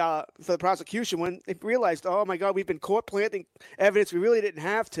 for the prosecution when they realized, oh my God, we've been caught planting evidence we really didn't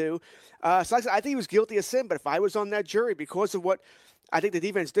have to. So like I said, I think he was guilty of sin. But if I was on that jury, because of what I think the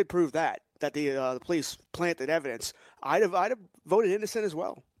defense did prove that the police planted evidence, I'd have voted innocent as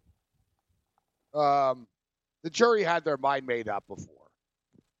well. The jury had their mind made up before.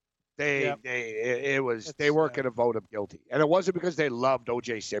 They weren't going to vote him guilty. And it wasn't because they loved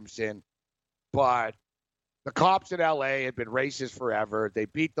O.J. Simpson, but the cops in L.A. had been racist forever. They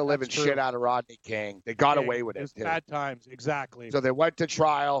beat the living shit out of Rodney King. They got away with it. It was bad times, exactly. So they went to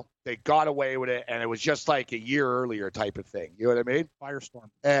trial. They got away with it, and it was just like a year earlier type of thing. You know what I mean? Firestorm.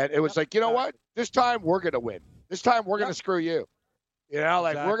 And it was like, you know what? This time we're going to win. This time we're going to screw you. We're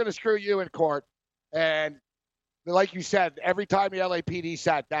going to screw you in court. And like you said, every time the LAPD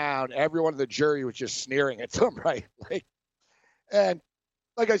sat down, everyone in the jury was just sneering at them, right? And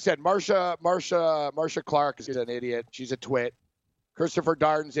like I said, Marsha Clark is an idiot. She's a twit. Christopher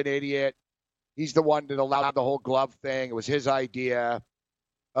Darden's an idiot. He's the one that allowed the whole glove thing. It was his idea.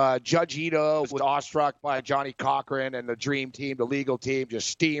 Judge Ito was awestruck by Johnny Cochran and the dream team, the legal team,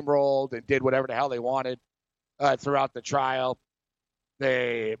 just steamrolled and did whatever the hell they wanted. throughout the trial.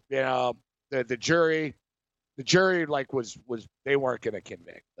 The jury like was they weren't going to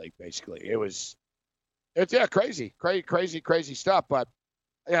convict. Like basically, it's crazy stuff. But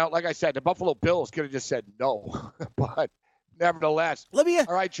like I said, the Buffalo Bills could have just said no, but nevertheless. All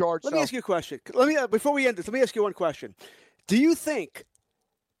right, George. Let me ask you a question. Before we end this, let me ask you one question. Do you think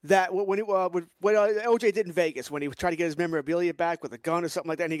that when OJ did in Vegas, when he tried to get his memorabilia back with a gun or something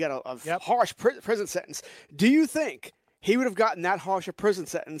like that, and he got a harsh prison sentence, do you think he would have gotten that harsh a prison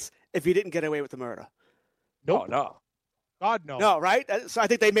sentence if he didn't get away with the murder? Nope. No. God, no. No, right? So I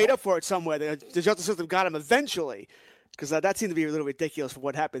think they made up for it somewhere. The justice system got him eventually, because that seemed to be a little ridiculous for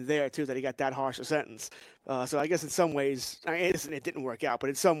what happened there, too, that he got that harsh a sentence. So I guess in some ways, it didn't work out, but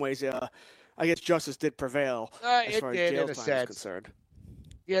in some ways, I guess justice did prevail as far as jail time is concerned.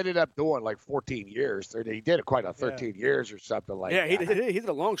 He ended up doing like 14 years. He did it quite 13 years or something like that. Yeah, he did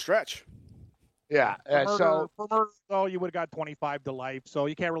a long stretch. Yeah. For murder, though, you would have got 25 to life, so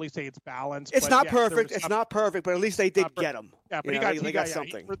you can't really say it's balanced. It's not perfect. It's not perfect, but at least they did get him. Yeah, but he got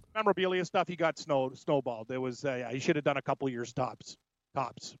something. For the memorabilia stuff, he got snowballed. It was he should have done a couple years tops.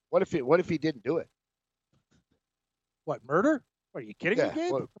 What if he didn't do it? What, murder? What, are you kidding me,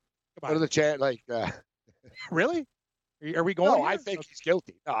 Gabe? What are the chance? Like, really? Are we going? No, I think he's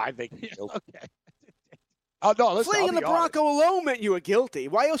guilty. No, I think he's guilty. Okay. Oh no! Listen, fleeing in the Bronco alone meant you were guilty.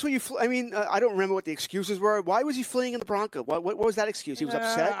 Why else were you? I don't remember what the excuses were. Why was he fleeing in the Bronco? What was that excuse? He was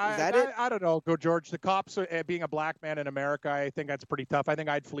upset. Is that it? I don't know, George. The cops, being a black man in America, I think that's pretty tough. I think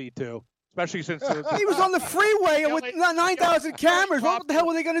I'd flee too, especially since he was on the freeway with 9,000 cameras. What the hell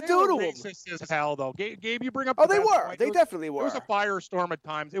were they going to do to him? Racist as hell, though. Gabe, you bring up. Oh, they were. They definitely were. It was a firestorm at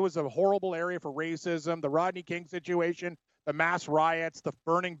times. It was a horrible area for racism. The Rodney King situation, the mass riots, the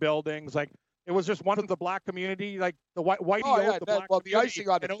burning buildings, like. It was just one of the black community, like the whitey the black the icing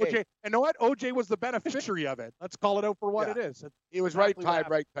on the cake. And you know what? OJ was the beneficiary of it. Let's call it out for what it is. He was right time,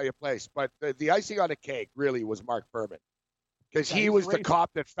 right place. But the icing on the cake really was Mark Furman. Because he was the cop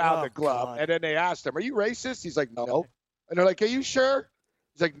that found the glove. God. And then they asked him, are you racist? He's like, no. And they're like, are you sure?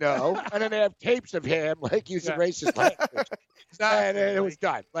 He's like, no. And then they have tapes of him, like, using racist language. And it was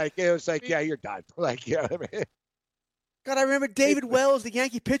done. Like, it was like, yeah, you're done. Like, you know what I mean? God, I remember David Wells, the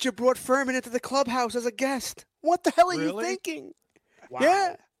Yankee pitcher, brought Furman into the clubhouse as a guest. What the hell are you thinking? Wow.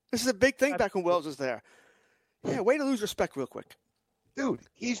 Yeah, this is a big thing back when Wells was there. Yeah, way to lose respect real quick. Dude,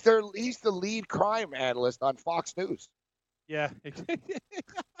 he's the lead crime analyst on Fox News. Yeah.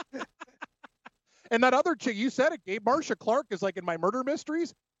 And that other chick, you said it, Gabe, Marcia Clark is like in My Murder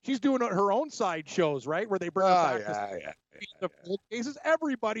Mysteries. She's doing her own side shows, right, where they bring her back to cases.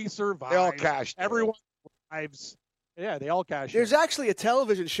 Everybody survives. They all cashed. Everyone survives. Yeah, they all cash. There's actually a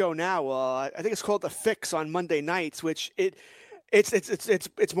television show now. I think it's called The Fix on Monday nights, which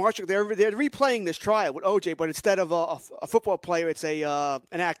it's marching. They're replaying this trial with OJ, but instead of a football player, it's an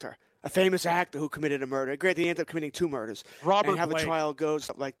actor, a famous actor who committed a murder. Granted, he ended up committing 2 murders. Robert and how Blake. The trial goes,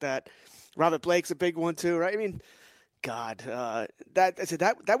 stuff like that. Robert Blake's a big one too, right? I mean, God, that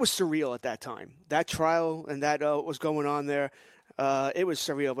was surreal at that time. That trial and that was going on there. It was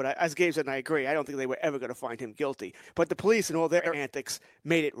surreal, but as Gabe said, and I agree, I don't think they were ever going to find him guilty. But the police and all their antics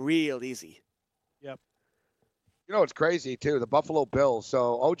made it real easy. Yep. You know, it's crazy, too. The Buffalo Bills.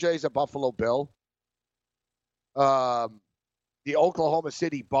 So, OJ's a Buffalo Bill. The Oklahoma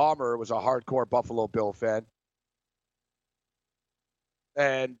City Bomber was a hardcore Buffalo Bill fan.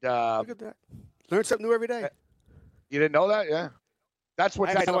 And look at that. Learn something new every day. You didn't know that? Yeah. That's what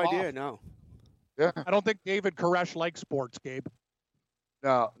I had no idea, no. Yeah. I don't think David Koresh likes sports, Gabe.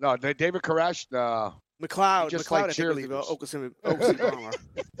 No, David Koresh, no. McLeod, just McLeod, like cheerleaders. Oklahoma Bomber.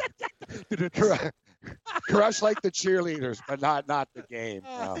 Koresh like the cheerleaders, but not the game.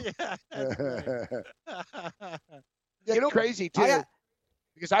 No. You know, crazy too,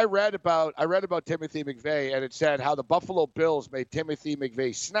 because I read about Timothy McVeigh, and it said how the Buffalo Bills made Timothy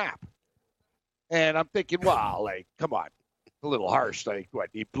McVeigh snap, and I'm thinking, wow, like, come on. A little harsh, like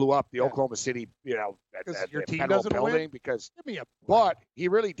what he blew up the Oklahoma City, that your team federal doesn't building win? because, but he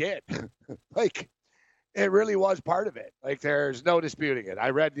really did. Like, it really was part of it. Like, there's no disputing it.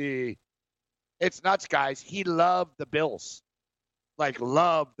 I read it's nuts, guys. He loved the Bills,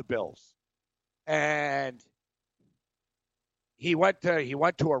 loved the Bills, and he went to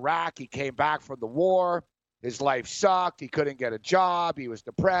Iraq. He came back from the war. His life sucked. He couldn't get a job. He was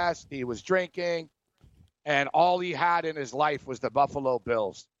depressed. He was drinking. And all he had in his life was the Buffalo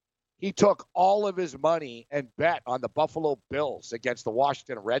Bills. He took all of his money and bet on the Buffalo Bills against the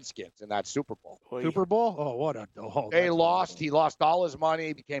Washington Redskins in that Super Bowl. Super Bowl? Oh, what a dog. They lost. He lost all his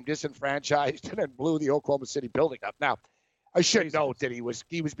money, became disenfranchised, and then blew the Oklahoma City building up. Now, I should note that he was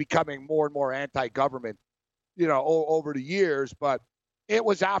becoming more and more anti-government, over the years. But it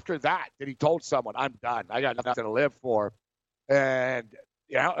was after that he told someone, I'm done. I got nothing to live for. And,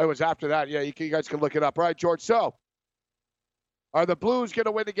 it was after that. Yeah, you guys can look it up. All right, George. So, are the Blues going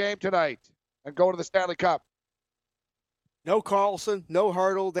to win the game tonight and go to the Stanley Cup? No Carlson, no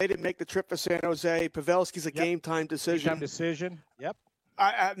Hurdle. They didn't make the trip for San Jose. Pavelski's a game-time decision. Game-time decision, yep.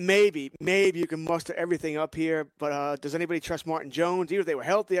 Maybe you can muster everything up here, but does anybody trust Martin Jones? Even if they were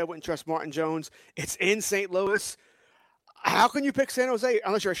healthy, I wouldn't trust Martin Jones. It's in St. Louis. How can you pick San Jose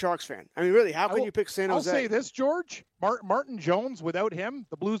unless you're a Sharks fan? I mean, really, how can you pick San Jose? I'll say this, George. Martin Jones, without him,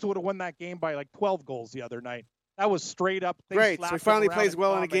 the Blues would have won that game by like 12 goals the other night. That was straight up. Great. So he finally plays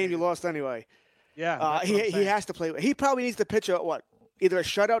well in a game you lost anyway. Yeah. He has to play. He probably needs to pitch either a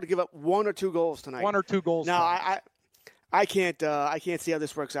shutout to give up 1 or 2 goals tonight. 1 or 2 goals. No, I can't see how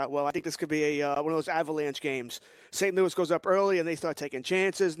this works out well. I think this could be one of those avalanche games. St. Louis goes up early, and they start taking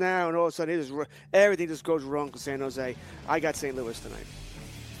chances now, and all of a sudden everything just goes wrong for San Jose. I got St. Louis tonight.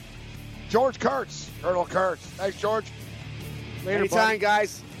 George Kurtz, Colonel Kurtz. Thanks, George. Later, anytime, buddy.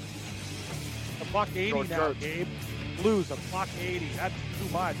 Guys. $1.80 George now, Kurtz. Gabe. Blues $1.80. That's too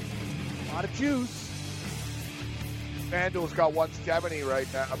much. A lot of juice. FanDuel's got 170 right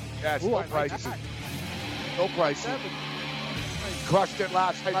now. Yeah, it's no prices. No prices. Crushed it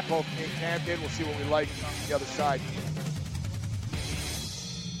last night. Both me and Cam did. We'll see what we like on the other side.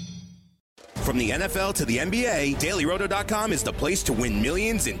 From the NFL to the NBA, DailyRoto.com is the place to win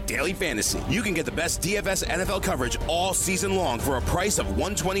millions in daily fantasy. You can get the best DFS NFL coverage all season long for a price of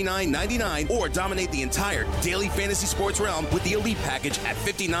 $129.99 or dominate the entire daily fantasy sports realm with the Elite package at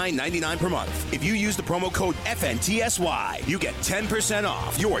 $59.99 per month. If you use the promo code FNTSY, you get 10%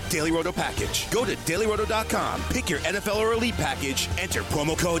 off your Daily Roto package. Go to DailyRoto.com, pick your NFL or Elite package, enter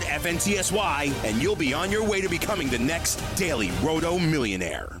promo code FNTSY, and you'll be on your way to becoming the next Daily Roto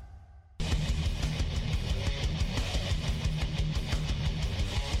millionaire.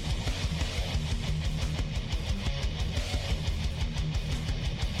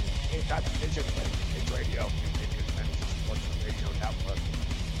 That division, it's radio.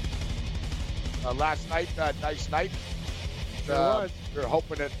 Last night, nice night. We were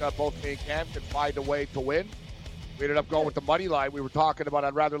hoping that both me and Cam could find a way to win. We ended up going with the money line. We were talking about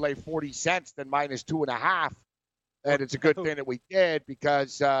I'd rather lay 40 cents than minus 2.5. And it's a good thing that we did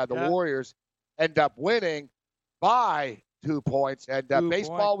because the Warriors end up winning by 2 points. And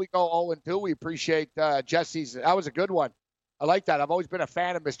baseball, we go 0-2. We appreciate Jesse's. That was a good one. I like that. I've always been a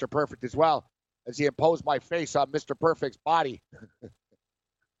fan of Mr. Perfect as well, as he imposed my face on Mr. Perfect's body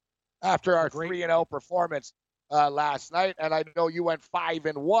after our 3-0 performance last night. And I know you went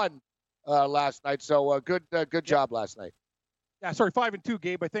 5-1 last night. So good job last night. Yeah, sorry, 5-2,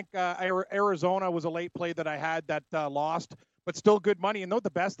 Gabe. I think Arizona was a late play that I had that lost, but still good money. And know what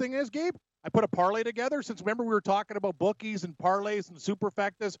the best thing is, Gabe? I put a parlay together since remember we were talking about bookies and parlays and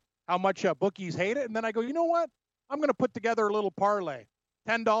superfectas, how much bookies hate it. And then I go, you know what? I'm going to put together a little parlay.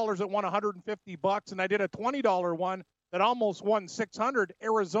 $10 that won $150, and I did a $20 one that almost won $600.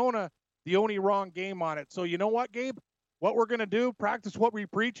 Arizona, the only wrong game on it. So you know what, Gabe? What we're going to do, practice what we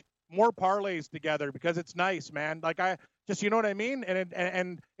preach, more parlays together because it's nice, man. Like you know what I mean?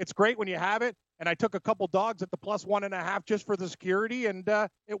 And it's great when you have it. And I took a couple dogs at the plus 1.5 just for the security, and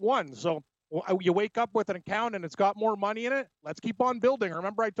it won. So you wake up with an account and it's got more money in it. Let's keep on building.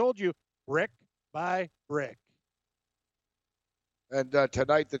 Remember I told you, brick by brick. And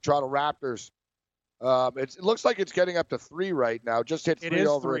tonight, the Toronto Raptors, it looks like it's getting up to 3 right now. Just hit 3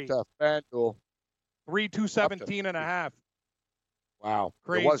 over at FanDuel. 217.5. Wow.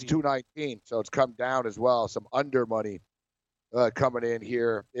 Crazy. It was 219, so it's come down as well. Some under money coming in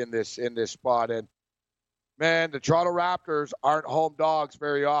here in this spot. And, man, the Toronto Raptors aren't home dogs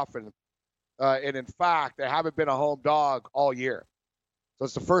very often. And, in fact, they haven't been a home dog all year. So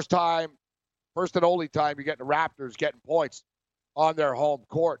it's the first and only time you're getting the Raptors getting points on their home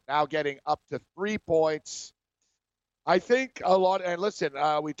court, now getting up to 3 points. I think a lot, and listen,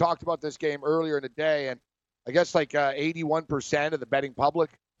 we talked about this game earlier in the day, and I guess like 81% of the betting public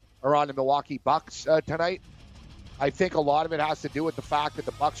are on the Milwaukee Bucks tonight. I think a lot of it has to do with the fact that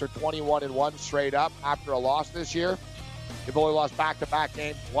the Bucks are 21-1 straight up after a loss this year. They've only lost back-to-back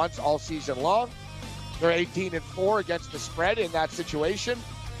games once all season long. They're 18-4 against the spread in that situation,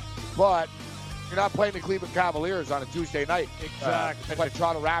 but you're not playing the Cleveland Cavaliers on a Tuesday night. Exactly. You're playing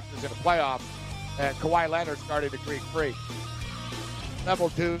Toronto Raptors in the playoffs, and Kawhi Leonard started to creak free. Level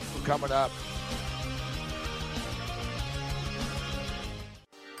 2 coming up.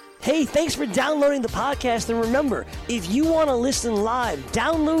 Hey, thanks for downloading the podcast. And remember, if you want to listen live,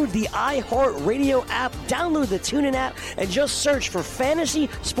 download the iHeartRadio app, download the TuneIn app, and just search for Fantasy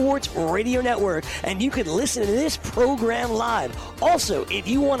Sports Radio Network, and you can listen to this program live. Also, if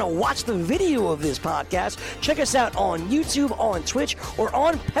you want to watch the video of this podcast, check us out on YouTube, on Twitch, or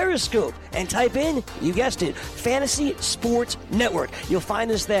on Periscope, and type in, you guessed it, Fantasy Sports Network. You'll find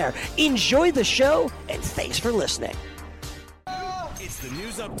us there. Enjoy the show, and thanks for listening. It's the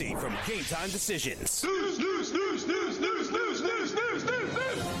news update from Game Time Decisions. News.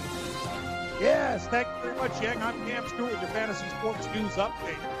 Yes, thank you very much, Yang. I'm Cam Stewart with your Fantasy Sports News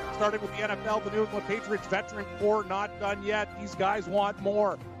Update. Starting with the NFL, the New England Patriots veteran core not done yet. These guys want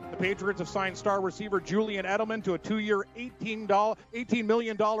more. The Patriots have signed star receiver Julian Edelman to a 2-year, $18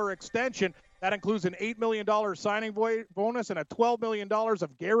 million extension. That includes an $8 million signing bonus and a $12 million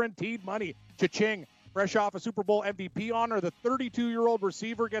of guaranteed money. Cha-ching. Fresh off a Super Bowl MVP honor, the 32-year-old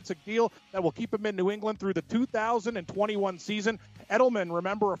receiver gets a deal that will keep him in New England through the 2021 season. Edelman,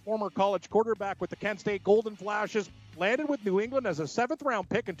 remember, a former college quarterback with the Kent State Golden Flashes, landed with New England as a 7th-round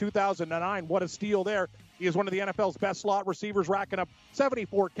pick in 2009. What a steal there. He is one of the NFL's best slot receivers, racking up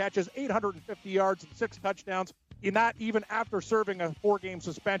 74 catches, 850 yards, and 6 touchdowns, in that even after serving a 4-game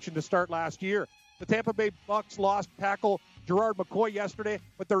suspension to start last year. The Tampa Bay Bucs lost tackle Gerard McCoy yesterday,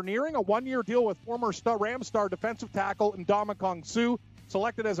 but they're nearing a 1-year deal with former Rams star defensive tackle Ndamukong Suh,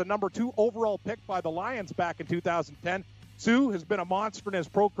 selected as a number 2 overall pick by the Lions back in 2010. Suh has been a monster in his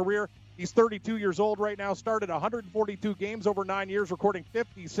pro career. He's 32 years old right now, started 142 games over 9 years, recording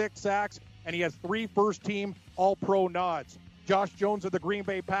 56 sacks, and he has 3 first-team All-Pro nods. Josh Jones of the Green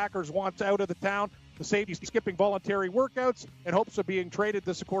Bay Packers wants out of the town. The safety's skipping voluntary workouts in hopes of being traded,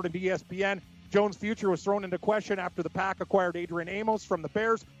 this according to ESPN. Jones' future was thrown into question after the Pack acquired Adrian Amos from the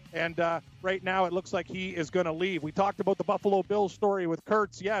Bears, and right now it looks like he is going to leave. We talked about the Buffalo Bills story with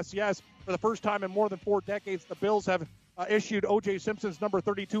Kurtz. Yes, for the first time in more than 4 decades, the Bills have issued O.J. Simpson's number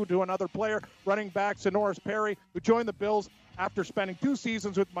 32 to another player. Running back Sonoris Perry, who joined the Bills after spending 2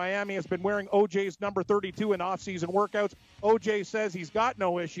 seasons with Miami, has been wearing O.J.'s number 32 in off-season workouts. O.J. says he's got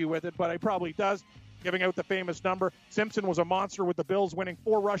no issue with it, but he probably does, giving out the famous number. Simpson was a monster with the Bills, winning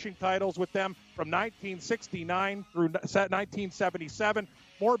 4 rushing titles with them from 1969 through 1977.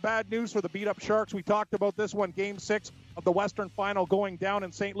 More bad news for the beat-up Sharks. We talked about this one, Game 6 of the Western Final going down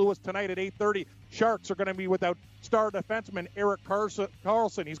in St. Louis tonight at 8:30. Sharks are going to be without star defenseman Erik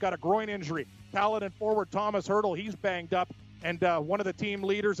Karlsson. He's got a groin injury. Talented forward Thomas Hertl, he's banged up. And one of the team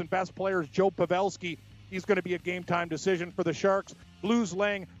leaders and best players, Joe Pavelski, he's going to be a game-time decision for the Sharks. Blues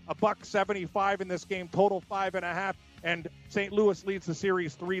laying $1.75 in this game, total 5.5, and St. Louis leads the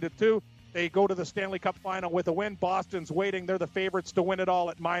series 3-2. They go to the Stanley Cup final with a win. Boston's waiting. They're the favorites to win it all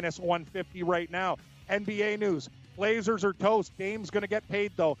at -150 right now. NBA news. Blazers are toast. Dame's going to get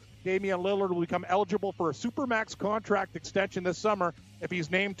paid, though. Damian Lillard will become eligible for a Supermax contract extension this summer if he's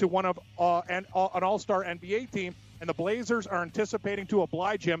named to one of an all-star NBA team, and the Blazers are anticipating to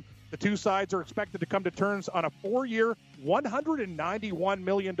oblige him. The two sides are expected to come to terms on a 4-year, $191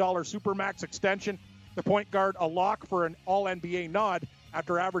 million Supermax extension. The point guard a lock for an All-NBA nod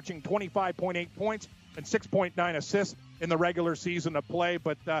after averaging 25.8 points and 6.9 assists in the regular season of play,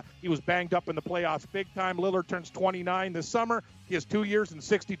 but he was banged up in the playoffs big time. Lillard turns 29 this summer. He has 2 years and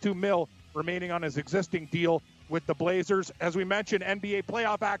 $62 million remaining on his existing deal with the Blazers. As we mentioned, NBA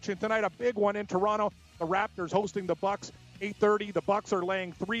playoff action tonight, a big one in Toronto. The Raptors hosting the Bucks. 8:30. The Bucks are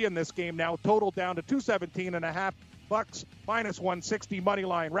laying 3 in this game now. Total down to 217.5. Bucks -160 money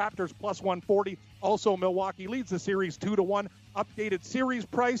line. Raptors +140. Also, Milwaukee leads the series 2-1. Updated series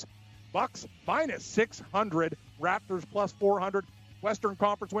price: Bucks -600. Raptors +400. Western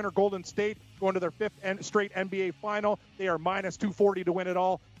Conference winner Golden State going to their 5th straight NBA final. They are -240 to win it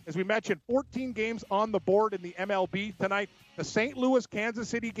all. As we mentioned, 14 games on the board in the MLB tonight. The St. Louis-Kansas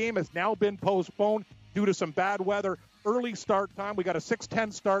City game has now been postponed due to some bad weather. Early start time. We got a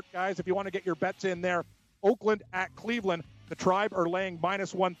 6:10 start, guys, if you want to get your bets in there. Oakland at Cleveland. The Tribe are laying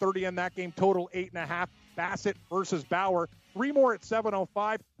 -130 in that game. Total 8.5. Bassett versus Bauer. 3 more at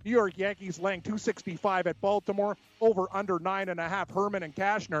 7:05. New York Yankees laying 265 at Baltimore. Over under 9.5. Herman and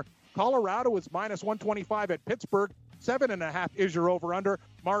Cashner. Colorado is -125 at Pittsburgh. 7.5 is your over-under.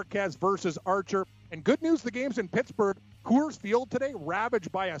 Marquez versus Archer. And good news, the game's in Pittsburgh. Coors Field today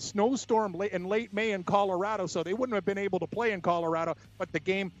ravaged by a snowstorm in late May in Colorado, so they wouldn't have been able to play in Colorado, but the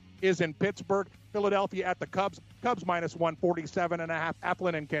game is in Pittsburgh. Philadelphia at the Cubs. Cubs -147.5.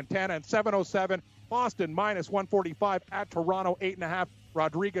 Applin and Quintana. And 7:07. Boston -145 at Toronto. 8.5.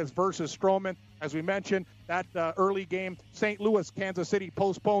 Rodriguez versus Stroman. As we mentioned, that early game, St. Louis, Kansas City,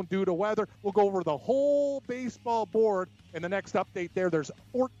 postponed due to weather. We'll go over the whole baseball board in the next update there. There's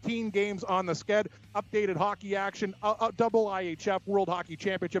 14 games on the sched. Updated hockey action, double IHF World Hockey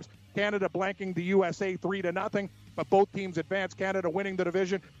Championships. Canada blanking the USA 3-0, but both teams advance. Canada winning the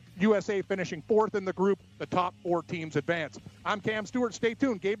division. USA finishing fourth in the group. The top 4 teams advance. I'm Cam Stewart. Stay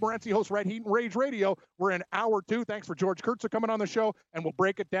tuned. Gabe Morency hosts Red Heat and Rage Radio. We're in hour 2. Thanks for George Kurtzer coming on the show, and we'll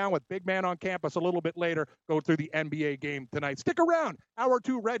break it down with Big Man on Campus a little bit later. Go through the NBA game tonight. Stick around. Hour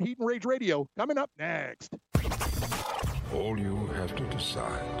 2 Red Heat and Rage Radio coming up next. All you have to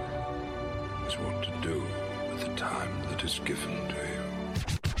decide is what to do with the time that is given to you.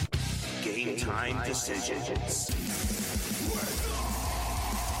 Game time decisions.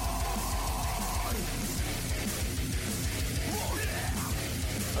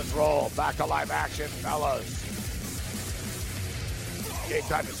 Let's roll. Back to live action, fellas. Game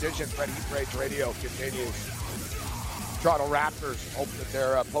time decision. Red Heat Rage Radio continues. Toronto Raptors hope that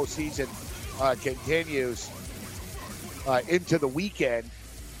their postseason continues into the weekend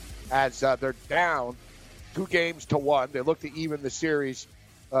as they're down 2-1. They look to even the series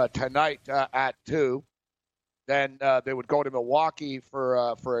tonight at 2. Then they would go to Milwaukee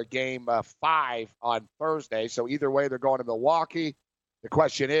for a game 5 on Thursday. So either way, they're going to Milwaukee. The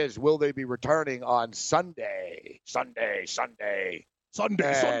question is, will they be returning on Sunday? Sundays have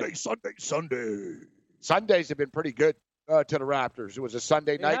been pretty good to the Raptors. It was a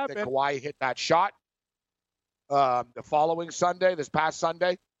Sunday night that Kawhi hit that shot. The following Sunday, this past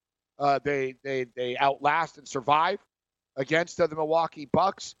Sunday, they outlast and survive against the Milwaukee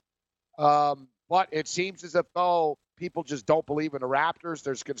Bucks. But it seems as if though people just don't believe in the Raptors.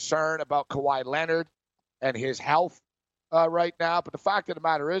 There's concern about Kawhi Leonard and his health right now. But the fact of the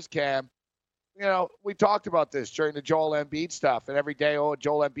matter is, Cam, we talked about this during the Joel Embiid stuff, and every day,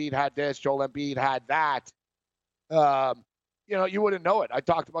 Joel Embiid had this, Joel Embiid had that. You wouldn't know it. I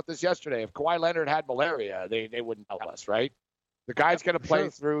talked about this yesterday. If Kawhi Leonard had malaria, they wouldn't tell us, right? The guy's going to play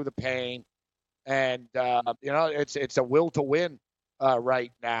through the pain, and it's a will to win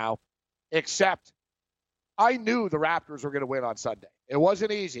right now. Except, I knew the Raptors were going to win on Sunday. It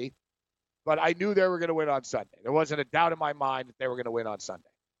wasn't easy, but I knew they were going to win on Sunday. There wasn't a doubt in my mind that they were going to win on Sunday.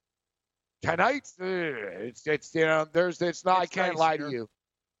 Tonight, it's not. I can't lie to you.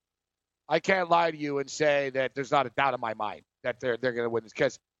 I can't lie to you and say that there's not a doubt in my mind that they're going to win this,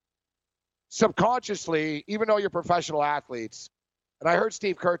 because subconsciously, even though you're professional athletes, and I heard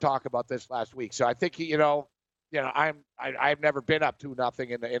Steve Kerr talk about this last week, so I think I've never been up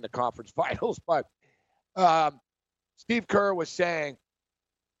 2-0 in the conference finals, but Steve Kerr was saying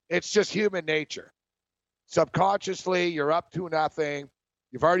it's just human nature. Subconsciously, you're up 2-0.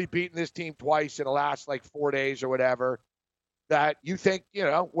 You've already beaten this team twice in the last 4 days or whatever, that you think,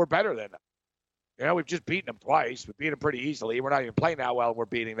 we're better than them. We've just beaten them twice. We beat them pretty easily. We're not even playing that well and we're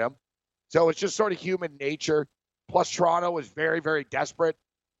beating them. So it's just sort of human nature. Plus, Toronto is very, very desperate.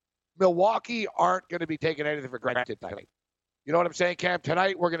 Milwaukee aren't going to be taking anything for granted tonight. You know what I'm saying, Cam?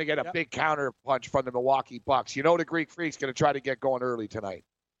 Tonight, we're going to get a big counter punch from the Milwaukee Bucks. The Greek Freak's going to try to get going early tonight.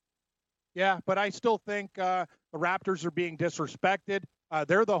 Yeah, but I still think the Raptors are being disrespected.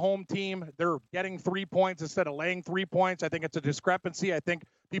 They're the home team. They're getting 3 points instead of laying 3 points. I think it's a discrepancy. I think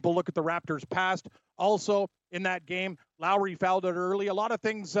people look at the Raptors' past. Also, in that game, Lowry fouled it early. A lot of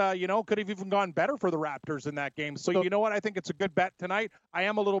things, could have even gone better for the Raptors in that game. So, you know what? I think it's a good bet tonight. I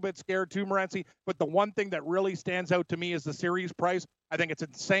am a little bit scared too, Morency. But the one thing that really stands out to me is the series price. I think it's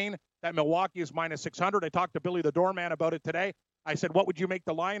insane that Milwaukee is minus 600. I talked to Billy the Doorman about it today. I said, what would you make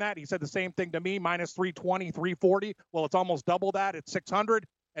the line at? He said the same thing to me, minus 320, 340. Well, it's almost double that. It's 600.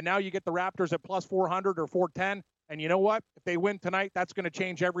 And now you get the Raptors at plus 400 or 410. And you know what? If they win tonight, that's going to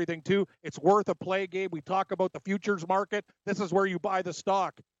change everything too. It's worth a play, Gabe. We talk about the futures market. This is where you buy the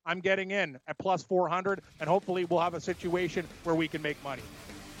stock. I'm getting in at plus 400, and hopefully we'll have a situation where we can make money.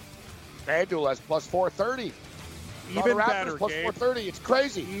 FanDuel has plus 430. Even better, plus Gabe. 430. It's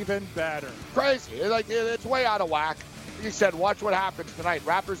crazy. Even better. Crazy. It's way out of whack. You said, watch what happens tonight.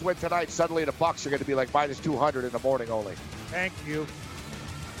 Raptors win tonight. Suddenly the Bucks are going to be minus 200 in the morning only. Thank you.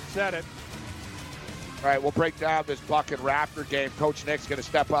 Said it. All right, we'll break down this Buck and Raptor game. Coach Nick's going to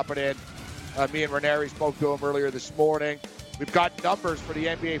step up and in. Me and Ranieri spoke to him earlier this morning. We've got numbers for the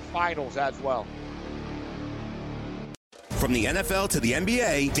NBA Finals as well. From the NFL to the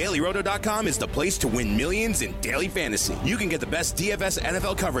NBA, DailyRoto.com is the place to win millions in daily fantasy. You can get the best DFS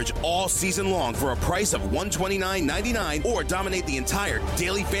NFL coverage all season long for a price of $129.99 or dominate the entire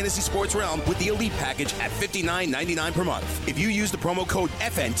daily fantasy sports realm with the Elite package at $59.99 per month. If you use the promo code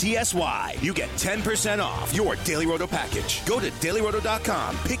FNTSY, you get 10% off your Daily Roto package. Go to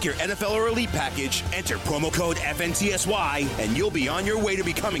DailyRoto.com, pick your NFL or Elite package, enter promo code FNTSY, and you'll be on your way to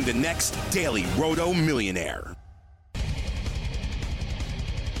becoming the next Daily Roto millionaire.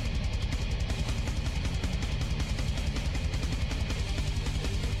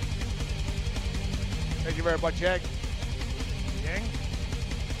 Thank you very much, Yang.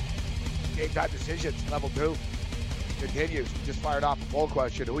 Game time decisions, level 2. Continues. Just fired off a poll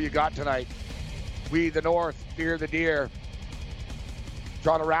question. Who you got tonight? We, the North, fear the deer.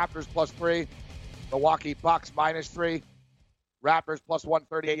 Toronto Raptors +3. Milwaukee Bucks -3. Raptors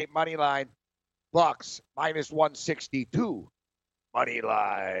 +138 money line. Bucks -162 money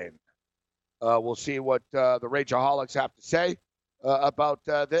line. We'll see what the Rageaholics have to say about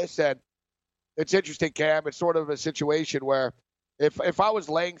this. And it's interesting, Cam. It's sort of a situation where if I was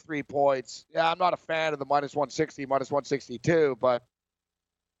laying 3 points, I'm not a fan of the -160, -162, but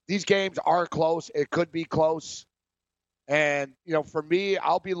these games are close. It could be close. And, for me,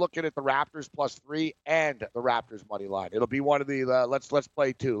 I'll be looking at the Raptors +3 and the Raptors money line. It'll be one of the let's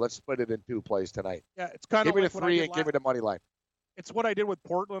play 2. Let's split it in 2 plays tonight. Yeah, it's kind of give me like the 3 and give me the money line. It's what I did with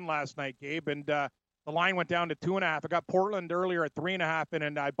Portland last night, Gabe, and the line went down to 2.5. I got Portland earlier at 3.5,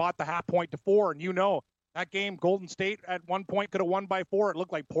 and I bought the half point to 4. And that game, Golden State at one point could have won by 4. It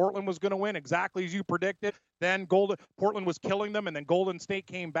looked like Portland was going to win exactly as you predicted. Then Portland was killing them, and then Golden State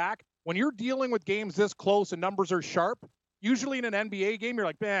came back. When you're dealing with games this close and numbers are sharp, usually in an NBA game, you're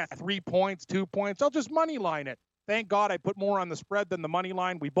like, 3 points, 2 points. I'll just money line it. Thank God I put more on the spread than the money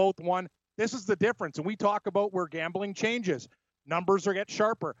line. We both won. This is the difference. And we talk about where gambling changes. Numbers are getting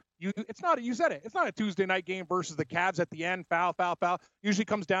sharper. You said it. It's not a Tuesday night game versus the Cavs at the end. Foul. Usually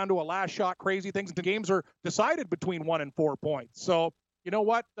comes down to a last shot, crazy things. The games are decided between 1 and 4 points. So you know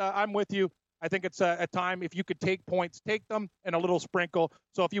what? I'm with you. I think it's a time if you could take points, take them, and a little sprinkle.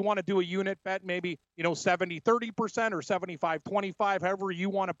 So if you want to do a unit bet, maybe 70-30% or 75-25, however you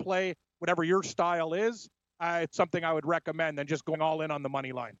want to play, whatever your style is, it's something I would recommend than just going all in on the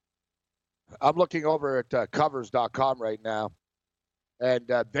money line. I'm looking over at covers.com right now, and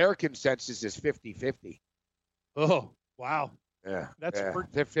their consensus is 50-50. Oh, wow. Yeah. That's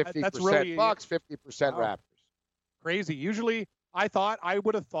 50% really, Bucks, 50% wow. Raptors. Crazy. Usually I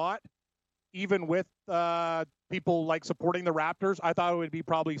would have thought, even with people like supporting the Raptors, I thought it would be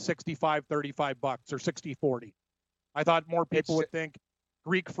probably 65-35 bucks or 60-40. I thought more people would think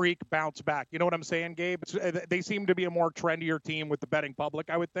Greek Freak bounce back. You know what I'm saying, Gabe? They seem to be a more trendier team with the betting public,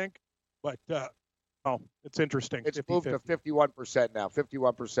 I would think. But, it's interesting. It's moved to 51% now,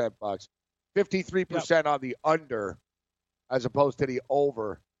 51% Bucks. 53% on the under as opposed to the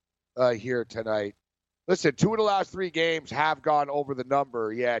over here tonight. Listen, 2 of the last 3 games have gone over the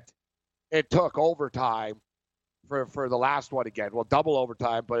number, yet it took overtime for the last one again. Well, double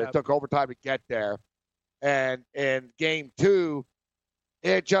overtime, but it took overtime to get there. And in game 2,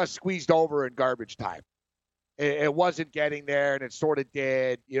 it just squeezed over in garbage time. It wasn't getting there, and it sort of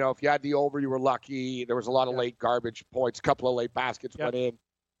did. If you had the over, you were lucky. There was a lot of late garbage points. A couple of late baskets went in.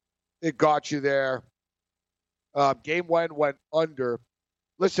 It got you there. Game 1 went under.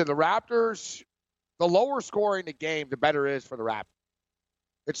 Listen, the Raptors, the lower scoring the game, the better it is for the Raptors.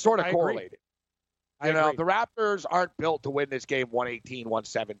 It's sort of correlated. I agree. The Raptors aren't built to win this game 118,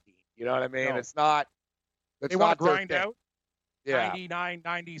 117. You know what I mean? No. It's not. They want to grind out. Yeah. 99,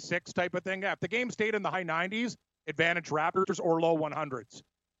 96 type of thing. Yeah, if the game stayed in the high 90s, advantage Raptors or low 100s.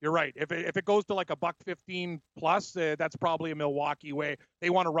 You're right. If it goes to like a $115 plus, that's probably a Milwaukee way. They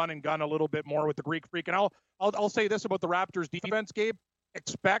want to run and gun a little bit more with the Greek Freak. And I'll say this about the Raptors defense, Gabe.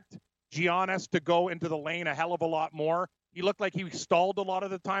 Expect Giannis to go into the lane a hell of a lot more. He looked like he stalled a lot of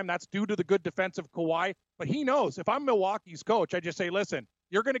the time. That's due to the good defensive Kawhi. But he knows if I'm Milwaukee's coach, I just say, listen,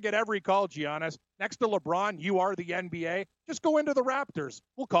 you're going to get every call, Giannis. Next to LeBron, you are the NBA. Just go into the Raptors.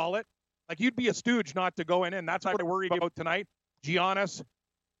 We'll call it. Like, you'd be a stooge not to go in. And that's what I worry about tonight. Giannis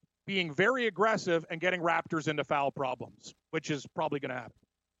being very aggressive and getting Raptors into foul problems, which is probably going to happen.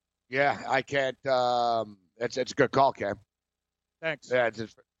 Yeah, I can't. It's a good call, Cam. Thanks. Yeah, it's a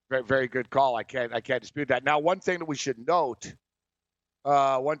very, very good call. I can't dispute that. Now, one thing that we should note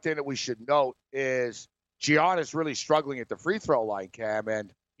is Giannis really struggling at the free throw line, Cam,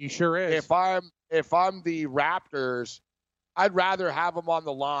 and he sure is. If I'm the Raptors, I'd rather have him on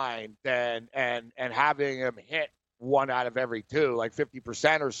the line than and having him hit 1 out of every 2, like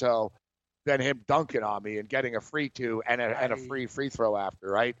 50% or so. than him dunking on me and getting a free two and a free throw after,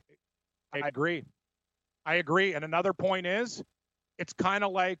 right? I agree. And another point is, it's kind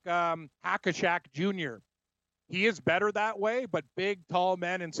of like Hackashak Jr. He is better that way, but big, tall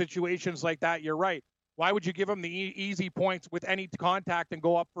men in situations like that, you're right. Why would you give him the easy points with any contact and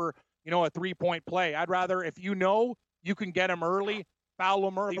go up for, a 3-point play? I'd rather, if you know you can get him early, foul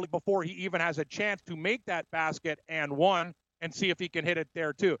him early before he even has a chance to make that basket and one, and see if he can hit it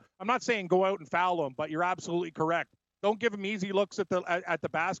there too. I'm not saying go out and foul him, but you're absolutely correct. Don't give him easy looks at the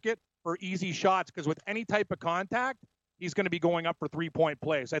basket for easy shots, because with any type of contact, he's going to be going up for 3-point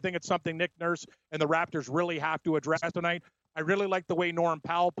plays. I think it's something Nick Nurse and the Raptors really have to address tonight. I really like the way Norm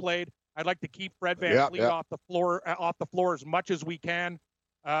Powell played. I'd like to keep Fred VanVleet off the floor as much as we can.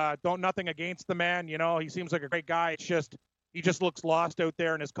 Nothing against the man. He seems like a great guy. It's just he just looks lost out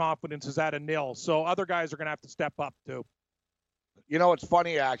there, and his confidence is at a nil. So other guys are going to have to step up too. It's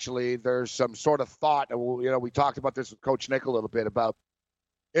funny, actually. There's some sort of thought, and we talked about this with Coach Nick a little bit about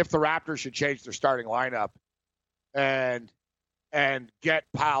if the Raptors should change their starting lineup and get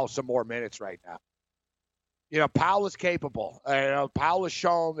Powell some more minutes right now. Powell is capable. Powell has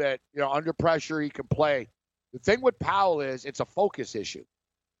shown that, under pressure he can play. The thing with Powell is it's a focus issue.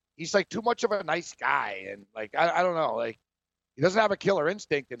 He's like too much of a nice guy, and like I don't know, like he doesn't have a killer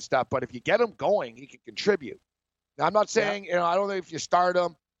instinct and stuff. But if you get him going, he can contribute. Now, I'm not saying I don't think if you start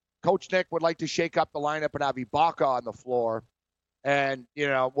him, Coach Nick would like to shake up the lineup and have Ibaka on the floor, and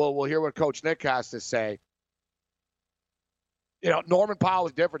we'll hear what Coach Nick has to say. Norman Powell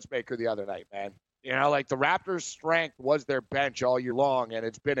was a difference maker the other night, man. Like the Raptors' strength was their bench all year long, and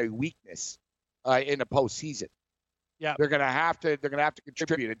it's been a weakness in the postseason. Yeah, they're gonna have to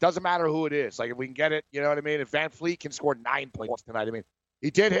contribute. It doesn't matter who it is. Like if we can get it, you know what I mean. If VanVleet can score 9 points tonight, I mean,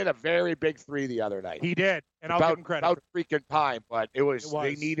 he did hit a very big three the other night. He did, and I'll give him credit. About freaking time, but it was.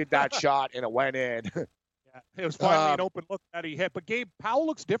 They needed that shot, and it went in. Yeah, it was finally an open look that he hit. But Gabe, Powell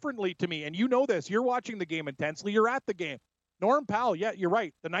looks differently to me, and you know this. You're watching the game intensely. You're at the game. Norm Powell, yeah, you're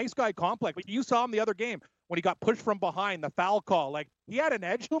right. The nice guy complex. But you saw him the other game when he got pushed from behind, the foul call. Like, he had an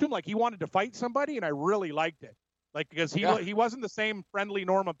edge to him, like he wanted to fight somebody, and I really liked it. Like, because he wasn't the same friendly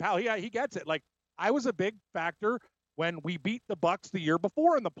Norman Powell. He gets it. Like, I was a big factor when we beat the Bucks the year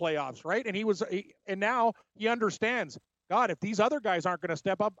before in the playoffs, right? And and now he understands, God, if these other guys aren't going to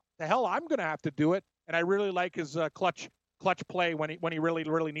step up, the hell, I'm going to have to do it. And I really like his clutch play when he really,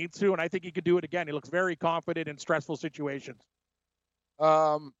 really needs to. And I think he could do it again. He looks very confident in stressful situations.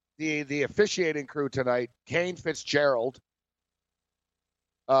 The officiating crew tonight, Kane Fitzgerald,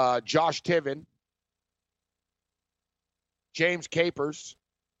 Josh Tiven, James Capers,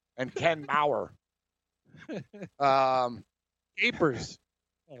 and Ken Maurer. Capers.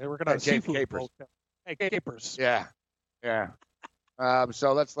 Hey, we're gonna James Capers. Hey, Capers. Yeah.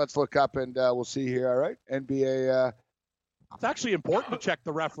 So let's look up and we'll see here. All right, NBA. It's actually important to check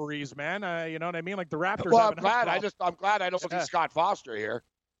the referees, man. You know what I mean? Like the Raptors. Well, I'm glad I don't see Scott Foster here.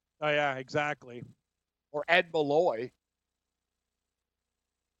 Oh yeah, exactly. Or Ed Malloy.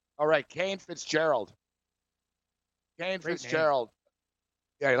 All right, Kane Fitzgerald. Great Fitzgerald.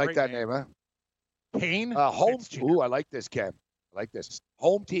 Name. Yeah, you like that name, huh? Kane. Home. Ooh, I like this, Ken. I like this.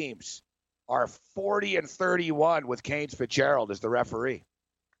 Home teams are 40-31 with Kane Fitzgerald as the referee.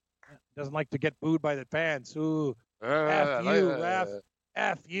 Doesn't like to get booed by the fans. Ooh. F you, ref.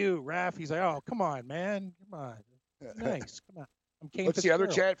 F you, ref. He's like, oh, come on, man. Come on. Nice. Come on. I'm Kane What's the other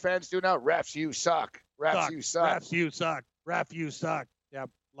chant fans do now? Refs, you suck. Refs, you suck. Refs, you suck. Ref, you suck. Yeah,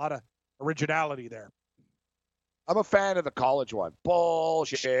 a lot of originality there. I'm a fan of the college one.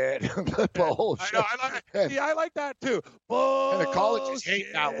 Bullshit. Bullshit. I like that too. Bullshit. And the colleges hate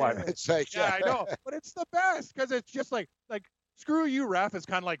that one. It's like, yeah, I know. But it's the best because it's just like screw you, ref. It's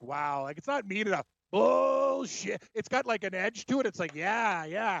kind of like, wow. Like, it's not mean enough. Bullshit. It's got like an edge to it. It's like,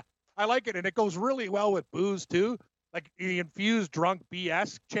 yeah. I like it. And it goes really well with booze too. Like the infused drunk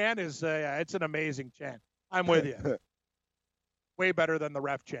BS chant is, it's an amazing chant. I'm with you. Way better than the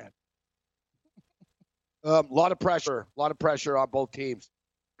ref chant. A lot of pressure on both teams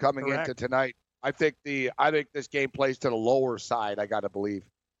coming into tonight. I think this game plays to the lower side. I got to believe,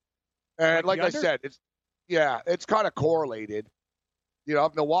 and like I said, it's kind of correlated.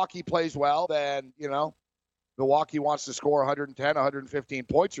 If Milwaukee plays well, then Milwaukee wants to score 110, 115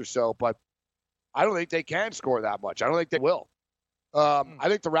 points or so. But I don't think they can score that much. I don't think they will. I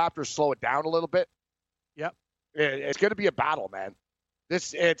think the Raptors slow it down a little bit. Yep, it's going to be a battle, man.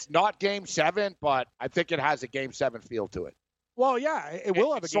 It's not Game 7, but I think it has a Game 7 feel to it. Well, yeah, it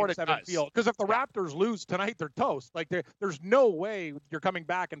will have a Game 7 feel. Because if the Raptors lose tonight, they're toast. Like, there's no way you're coming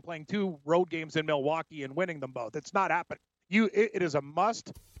back and playing 2 road games in Milwaukee and winning them both. It's not happening. It is a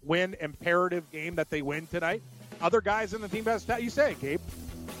must-win imperative game that they win tonight. Other guys in the team, you say, Gabe,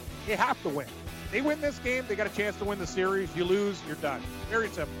 you have to win. They win this game, they got a chance to win the series. You lose, you're done. Very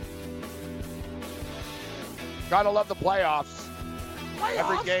simple. Gotta love the playoffs.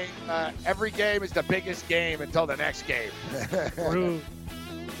 Every game is the biggest game until the next game. True.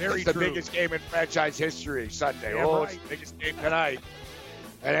 Very it's the true. biggest game in franchise history. Sunday. Yeah, right. It's the biggest game tonight.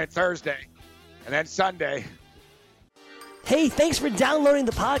 And then Thursday. And then Sunday. Hey, thanks for downloading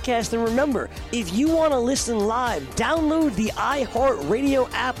the podcast. And remember, if you want to listen live, download the iHeartRadio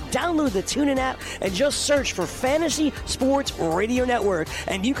app, download the TuneIn app, and just search for Fantasy Sports Radio Network,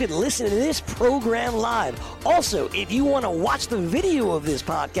 and you can listen to this program live. Also, if you want to watch the video of this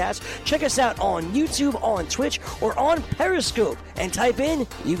podcast, check us out on YouTube, on Twitch, or on Periscope, and type in,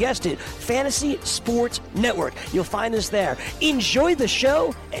 you guessed it, Fantasy Sports Network. You'll find us there. Enjoy the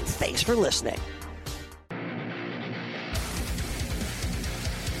show, and thanks for listening.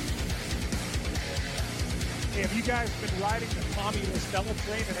 Have you guys been riding the Tommy LaStella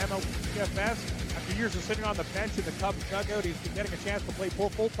train at MLB DFS? After years of sitting on the bench in the Cubs dugout, he's been getting a chance to play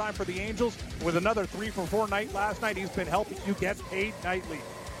full-time for the Angels. With another 3-for-4 night last night, he's been helping you get paid nightly.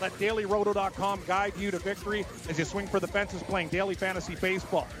 Let DailyRoto.com guide you to victory as you swing for the fences playing daily fantasy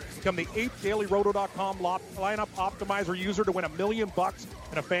baseball. Become the 8th DailyRoto.com lineup optimizer user to win $1 million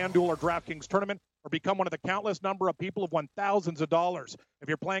in a FanDuel or DraftKings tournament, or become one of the countless number of people who've won thousands of dollars. If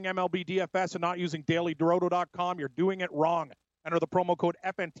you're playing MLB DFS and not using DailyRoto.com, you're doing it wrong. Enter the promo code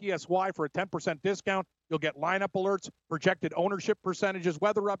FNTSY for a 10% discount. You'll get lineup alerts, projected ownership percentages,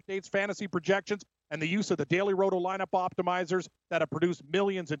 weather updates, fantasy projections, and the use of the Daily Roto lineup optimizers that have produced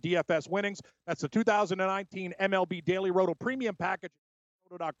millions in DFS winnings. That's the 2019 MLB Daily Roto Premium Package.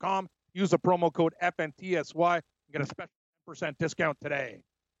 Roto.com. Use the promo code FNTSY. You get a special 10% discount today.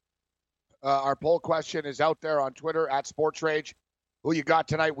 Our poll question is out there on Twitter at Sports Rage. Who you got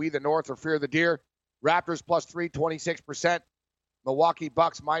tonight? We the North or Fear the Deer? Raptors +3, 26%. Milwaukee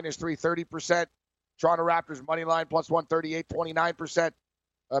Bucks -3, 30%. Toronto Raptors money line +138, 29%.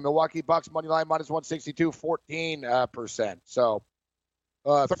 Milwaukee Bucks money line -162, 14%. So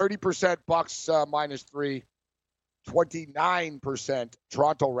 30% Bucks -3, 29%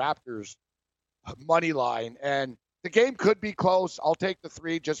 Toronto Raptors money line. And the game could be close. I'll take the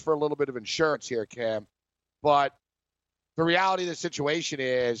 3 just for a little bit of insurance here, Cam. But the reality of the situation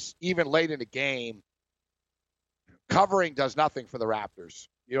is, even late in the game, covering does nothing for the Raptors.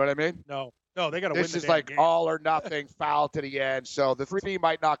 You know what I mean? No, they got to win. This is like game. All or nothing, foul to the end. So the 3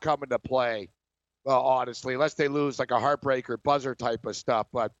 might not come into play, honestly, unless they lose like a heartbreaker, buzzer type of stuff.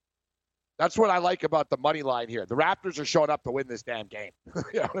 But that's what I like about the money line here. The Raptors are showing up to win this damn game.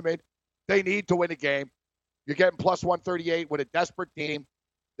 You know what I mean? They need to win a game. You're getting +138 with a desperate team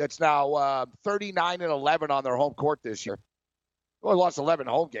that's now 39-11 on their home court this year. Well, lost 11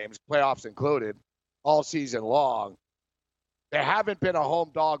 home games, playoffs included, all season long. They haven't been a home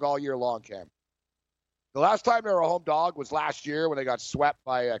dog all year long, Cam. The last time they were a home dog was last year when they got swept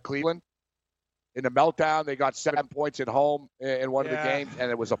by Cleveland. In the meltdown, they got 7 points at home in one of the games, and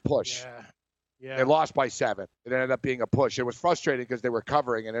it was a push. Yeah. They lost by 7. It ended up being a push. It was frustrating because they were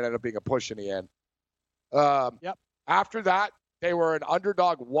covering, and it ended up being a push in the end. After that, they were an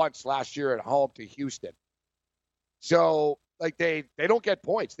underdog once last year at home to Houston. So, like, they don't get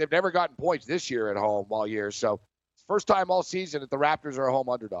points. They've never gotten points this year at home all year. So, it's first time all season that the Raptors are a home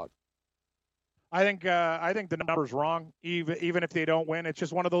underdog. I think the number's wrong. Even if they don't win, it's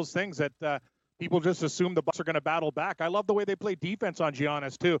just one of those things that people just assume the Bucks are going to battle back. I love the way they play defense on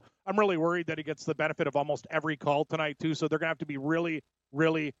Giannis too. I'm really worried that he gets the benefit of almost every call tonight too. So they're going to have to be really,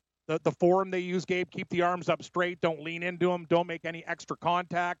 really. The form they use, Gabe, keep the arms up straight. Don't lean into them. Don't make any extra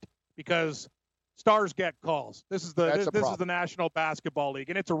contact because stars get calls. This is the National Basketball League,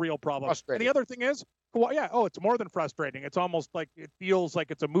 and it's a real problem. And the other thing is, it's more than frustrating. It's almost like it feels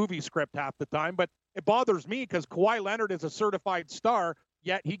like it's a movie script half the time, but it bothers me because Kawhi Leonard is a certified star,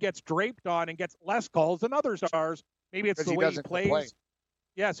 yet he gets draped on and gets less calls than other stars. Maybe it's the way he plays. Complain.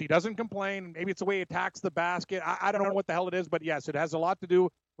 Yes, he doesn't complain. Maybe it's the way he attacks the basket. I don't know what the hell it is, but yes, it has a lot to do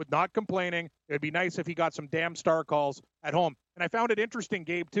with not complaining. It'd be nice if he got some damn star calls at home. And I found it interesting,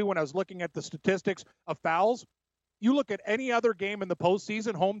 Gabe, too, when I was looking at the statistics of fouls. You look at any other game in the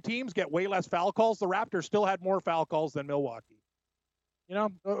postseason, home teams get way less foul calls. The Raptors still had more foul calls than Milwaukee. You know,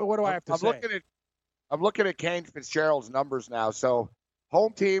 what do I have to say? I'm looking at Kane Fitzgerald's numbers now. So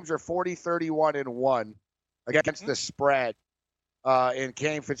home teams are 40-31-1 against the spread in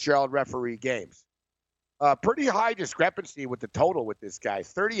Kane Fitzgerald referee games. Pretty high discrepancy with the total with this guy,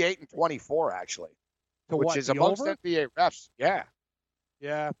 38-24 actually, which is amongst NBA refs. Yeah.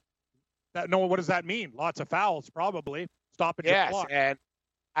 What does that mean? Lots of fouls, probably. stopping your Yes, clock. and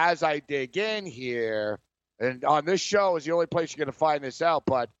as I dig in here, and on this show is the only place you're going to find this out,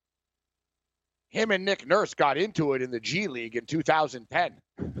 but him and Nick Nurse got into it in the G League in 2010.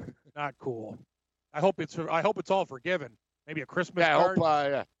 Not cool. I hope it's all forgiven. Maybe a Christmas Yeah, I card.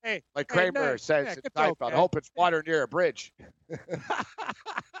 hope, Hey, like Kramer Nick, says Nick, in it's Seinfeld, okay. I hope it's water near a bridge.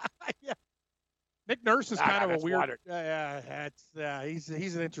 Yeah. Nick Nurse is kind of a that's weird. water.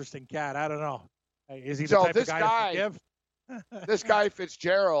 He's an interesting cat. I don't know. Is he the So type this of guy to forgive? This guy,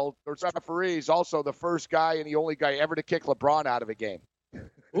 Fitzgerald, the referee, is also the first guy and the only guy ever to kick LeBron out of a game.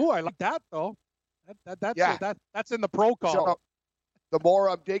 Ooh, I like that though. That's in the pro column. So the more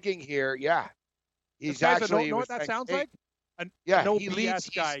I'm digging here, he's actually. Know what that sounds like? No he BS leads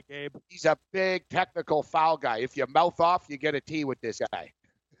guy, Gabe. He's a big technical foul guy. If you mouth off, you get a T with this guy.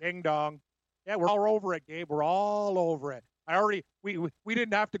 Ding dong. Yeah, we're all over it, Gabe. We're all over it. We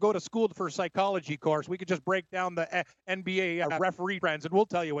didn't have to go to school for a psychology course. We could just break down the NBA referee trends, and we'll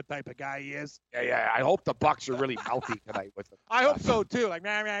tell you what type of guy he is. Yeah. I hope the Bucks are really mouthy tonight with him. I hope so too. Like,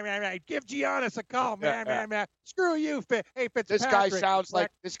 man, give Giannis a call, man. Screw you, hey Fitzpatrick.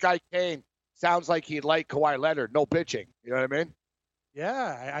 This guy Kane sounds like he'd like Kawhi Leonard. No pitching. You know what I mean?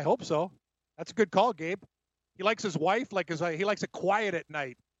 Yeah, I hope so. That's a good call, Gabe. He likes his wife. He likes it quiet at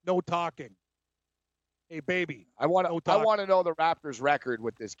night. No talking. Hey, baby. I want to know the Raptors' record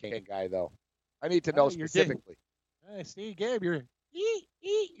with this Kane guy, though. I need to know specifically. I see, Gabe. You're.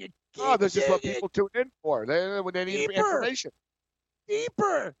 This is what people tune in for. They need information.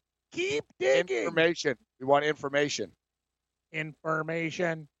 Deeper. Keep digging. Information. We want information.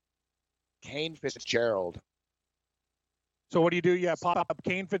 Information. Kane Fitzgerald. So what do you do? Yeah, pop up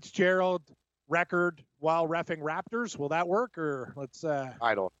Kane Fitzgerald record while reffing Raptors. Will that work? Or let's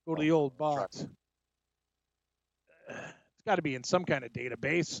I don't go to the old box. It's got to be in some kind of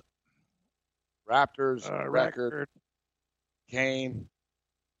database. Raptors record. Kane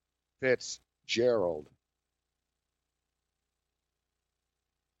Fitzgerald.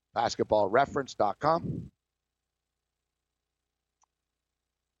 BasketballReference.com.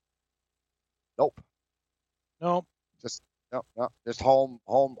 Nope. No. Just home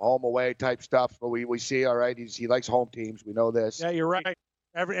away type stuff. But we see, all right, he likes home teams. We know this. Yeah, you're right.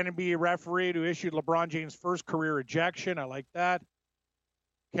 Every NBA referee who issued LeBron James' first career ejection. I like that.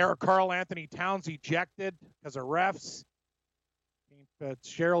 Carl Anthony Towns ejected because of refs.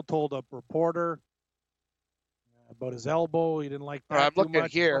 Fitzgerald told a reporter about his elbow. He didn't like that. I'm looking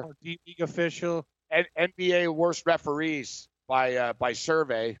here. D-League official. NBA worst referees by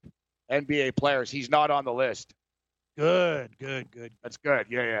survey. NBA players. He's not on the list. Good. That's good.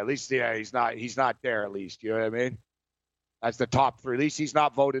 Yeah. At least, he's not there. At least, you know what I mean. That's the top three. At least he's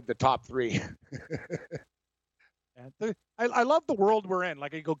not voted the top three. I love the world we're in.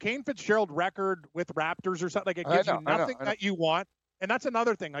 Like, you go Kane Fitzgerald record with Raptors or something. Like, it gives you nothing that you want. And that's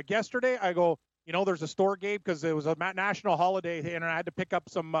another thing. Like, yesterday, I go, there's a store, Gabe, because it was a national holiday, and I had to pick up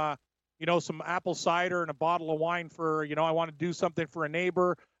some, some apple cider and a bottle of wine for, I want to do something for a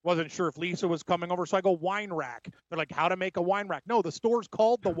neighbor. Wasn't sure if Lisa was coming over, so I go wine rack. They're like, how to make a wine rack? No, the store's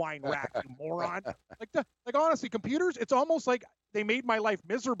called the wine rack, you moron. Like honestly, computers, it's almost like they made my life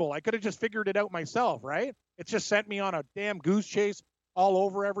miserable. I could have just figured it out myself, right? It's just sent me on a damn goose chase all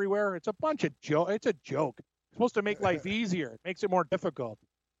over everywhere. It's a bunch of joke. It's a joke. It's supposed to make life easier. It makes it more difficult.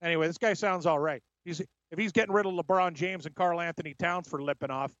 Anyway, this guy sounds all right. If he's getting rid of LeBron James and Karl Anthony Towns for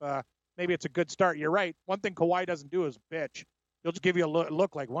lipping off, maybe it's a good start. You're right. One thing Kawhi doesn't do is bitch. He'll just give you a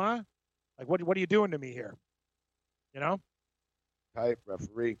look like, what? Like, what are you doing to me here? Type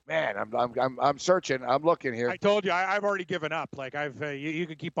referee. Man, I'm searching. I'm looking here. I told you, I've already given up. Like, you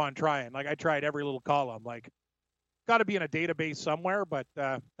can keep on trying. Like, I tried every little column. Like, got to be in a database somewhere, but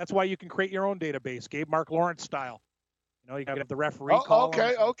that's why you can create your own database, Gabe, Mark Lawrence style. You can have the referee column.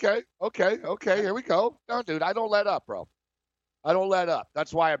 Okay. Here we go. No, dude, I don't let up, bro. I don't let up.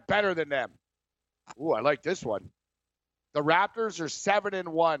 That's why I'm better than them. Ooh, I like this one. The Raptors are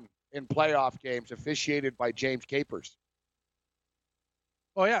 7-1 in playoff games officiated by James Capers.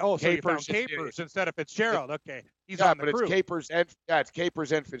 Oh yeah. Oh, so Capers, you found Capers instead of Fitzgerald. Okay, he's on the crew. It's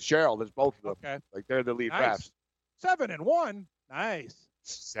Capers and Fitzgerald. It's both of them. Okay, like they're the lead refs. refs. 7-1. Nice.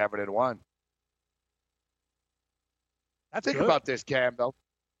 7-1. Think good. About this, Cam. Though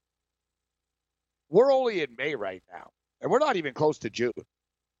we're only in May right now, and we're not even close to June.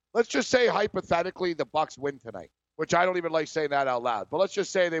 Let's just say hypothetically the Bucks win tonight, which I don't even like saying that out loud. But let's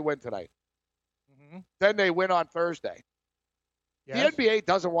just say they win tonight. Mm-hmm. Then they win on Thursday. Yes. The NBA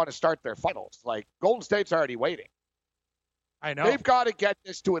doesn't want to start their finals. Like, Golden State's already waiting. I know. They've got to get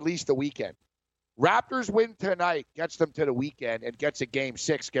this to at least the weekend. Raptors win tonight, gets them to the weekend, and gets a Game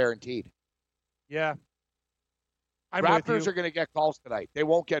 6 guaranteed. Yeah. Raptors are going to get calls tonight. They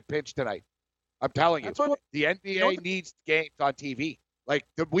won't get pinched tonight. I'm telling you. The NBA needs games on TV. Like,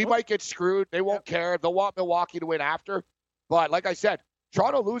 we might get screwed. They won't care. They'll want Milwaukee to win after. But like I said,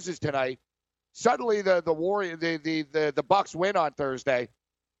 Toronto loses tonight. Suddenly the Bucks win on Thursday.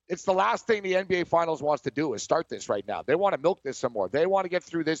 It's the last thing the NBA Finals wants to do is start this right now. They want to milk this some more. They want to get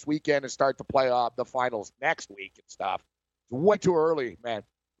through this weekend and start to play the finals next week and stuff. It's way too early, man,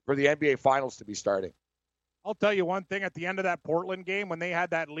 for the NBA Finals to be starting. I'll tell you one thing. At the end of that Portland game, when they had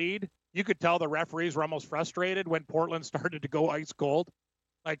that lead, you could tell the referees were almost frustrated when Portland started to go ice cold.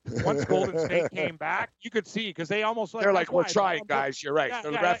 Like, once Golden State came back, you could see, because they almost they're like, we're trying, guys. You're right. The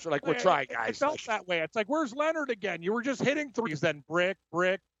refs are like, we're trying, guys. It felt that way. It's like, where's Leonard again? You were just hitting threes, then brick.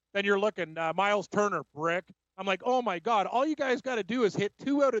 Then you're looking, Miles Turner, brick. I'm like, oh, my God. All you guys got to do is hit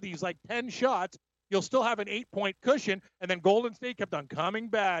 2 out of these, 10 shots. You'll still have an 8-point cushion. And then Golden State kept on coming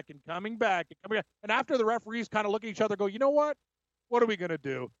back. And after the referees kind of look at each other, go, you know what? What are we going to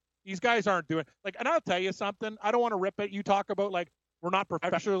do? These guys aren't doing and I'll tell you something. I don't want to rip it. You talk about we're not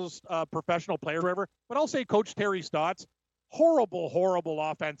professionals, professional players, whatever. But I'll say Coach Terry Stotts, horrible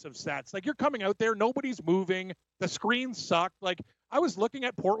offensive sets. You're coming out there, nobody's moving. The screens suck. I was looking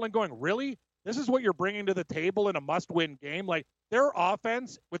at Portland going, really? This is what you're bringing to the table in a must-win game? Their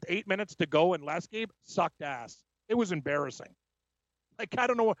offense with 8 minutes to go in last game sucked ass. It was embarrassing. I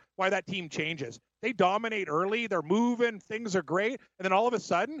don't know why that team changes. They dominate early. They're moving. Things are great. And then all of a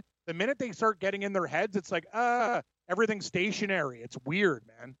sudden, the minute they start getting in their heads, it's everything's stationary. It's weird,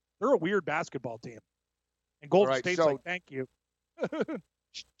 man. They're a weird basketball team. And Golden State's thank you.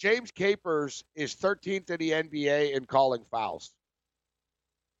 James Capers is 13th in the NBA in calling fouls.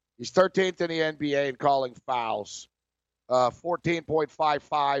 He's 13th in the NBA in calling fouls.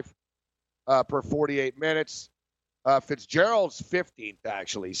 14.55 per 48 minutes. Fitzgerald's 15th,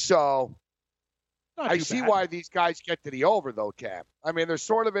 actually. So I see why these guys get to the over, though, Cam. I mean, they're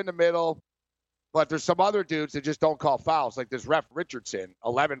sort of in the middle, but there's some other dudes that just don't call fouls. Like this ref Richardson,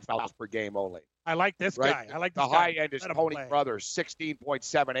 11 fouls per game only. I like this guy. I like this guy. The high end is Tony Brothers,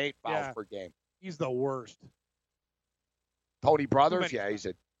 16.78 fouls per game. He's the worst. Tony Brothers? Yeah, he's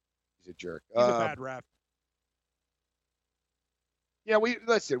a jerk. He's a bad ref. Yeah, we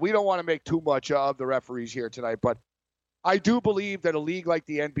don't want to make too much of the referees here tonight, but I do believe that a league like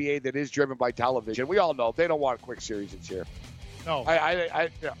the NBA that is driven by television, we all know they don't want quick series here. No.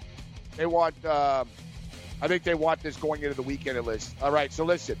 They want, I think they want this going into the weekend at least. All right, so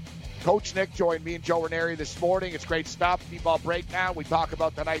listen, Coach Nick joined me and Joe Ranieri this morning. It's great stuff. T-ball breakdown. We talk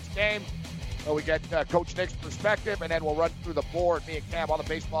about tonight's game. So we get Coach Nick's perspective, and then we'll run through the board, me and Cam, on the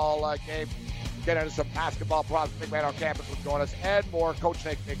baseball game. Get into some basketball props. Big man on campus will join us. And more. Coach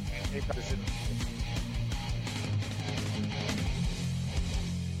Nick.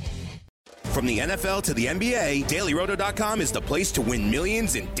 From the NFL to the NBA, DailyRoto.com is the place to win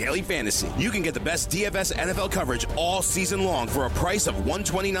millions in daily fantasy. You can get the best DFS NFL coverage all season long for a price of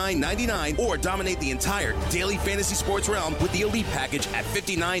 $129.99 or dominate the entire daily fantasy sports realm with the Elite package at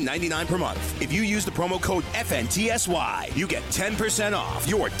 $59.99 per month. If you use the promo code FNTSY, you get 10% off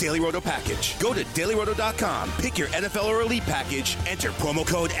your Daily Roto package. Go to DailyRoto.com, pick your NFL or Elite package, enter promo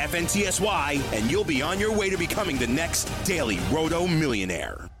code FNTSY, and you'll be on your way to becoming the next Daily Roto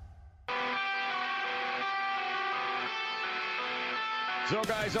millionaire. So,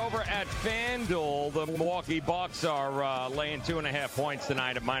 guys, over at FanDuel, the Milwaukee Bucks are laying 2.5 points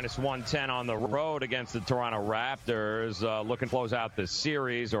tonight at -110 on the road against the Toronto Raptors, looking to close out this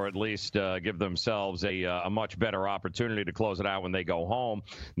series, or at least give themselves a much better opportunity to close it out when they go home.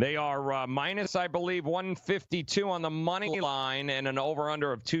 They are minus, I believe, 152 on the money line and an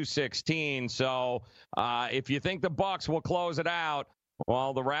over-under of 216. So if you think the Bucks will close it out,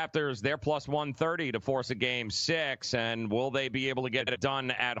 well, the Raptors, they're plus 130 to force a Game 6, and will they be able to get it done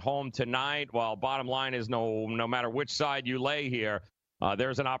at home tonight? Well, bottom line is no matter which side you lay here,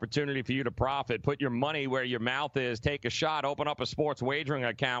 there's an opportunity for you to profit. Put your money where your mouth is. Take a shot. Open up a sports wagering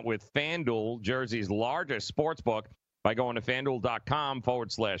account with FanDuel, Jersey's largest sports book, by going to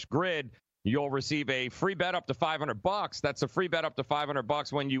FanDuel.com/grid. You'll receive a free bet up to $500. That's a free bet up to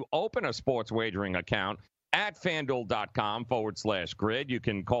 $500 when you open a sports wagering account at FanDuel.com/grid. You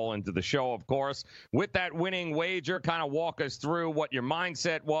can call into the show, of course, with that winning wager. Kind of walk us through what your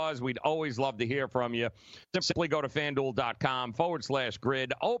mindset was. We'd always love to hear from you. Simply go to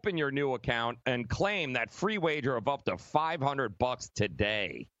FanDuel.com/grid, open your new account, and claim that free wager of up to $500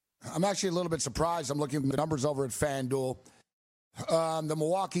 today. I'm actually a little bit surprised. I'm looking at the numbers over at FanDuel. The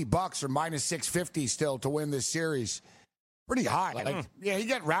Milwaukee Bucks are minus 650 still to win this series. Pretty high. You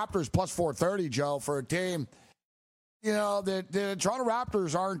get Raptors plus 430, Joe, for a team. You know, the Toronto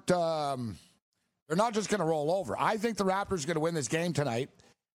Raptors aren't they're They're not just going to roll over. I think the Raptors are going to win this game tonight,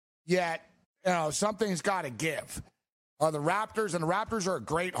 yet, something's got to give. The Raptors are a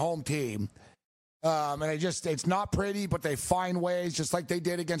great home team. And it's not pretty, but they find ways, just like they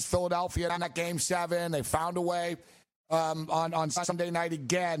did against Philadelphia in that Game 7. They found a way on Sunday night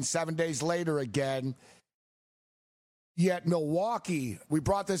again, 7 days later again. Yet Milwaukee, we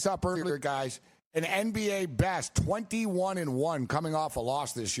brought this up earlier, guys, an NBA best, 21-1 coming off a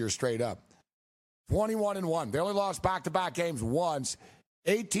loss this year straight up. 21-1. They only lost back-to-back games once,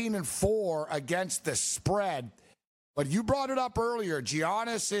 18-4 against the spread. But you brought it up earlier.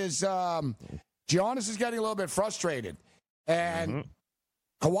 Giannis is getting a little bit frustrated, and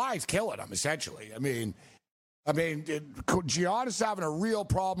Kawhi's killing him, essentially. I mean, Giannis is having a real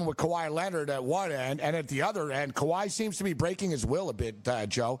problem with Kawhi Leonard at one end, and at the other end, Kawhi seems to be breaking his will a bit,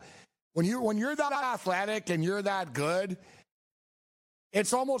 Joe. When you're that athletic and you're that good,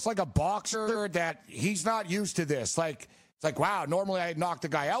 it's almost like a boxer that he's not used to this. It's like, wow, normally I'd knock the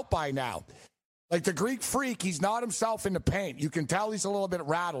guy out by now. Like the Greek Freak, he's not himself in the paint. You can tell he's a little bit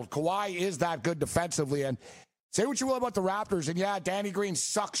rattled. Kawhi is that good defensively. And say what you will about the Raptors, and yeah, Danny Green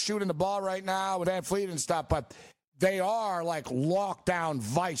sucks shooting the ball right now with Van Fleet and stuff, but they are like lockdown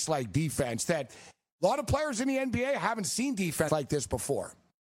vice-like defense that a lot of players in the NBA haven't seen defense like this before.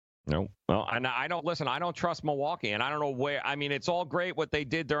 No. Well, and I don't trust Milwaukee, and I don't know where. I mean, it's all great what they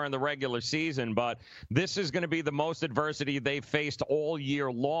did during the regular season, but this is going to be the most adversity they've faced all year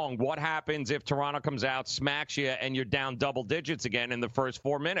long. What happens if Toronto comes out, smacks you, and you're down double digits again in the first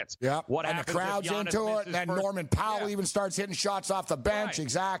 4 minutes? Yeah. What and happens the crowd's if into it, and then Norman Powell even starts hitting shots off the bench. Right.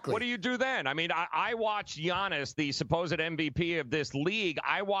 Exactly. What do you do then? I mean, I watched Giannis, the supposed MVP of this league.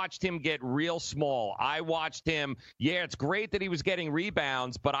 I watched him get real small. I watched him. Yeah, it's great that he was getting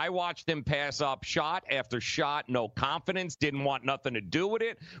rebounds, but I watched him pass up shot after shot, no confidence, didn't want nothing to do with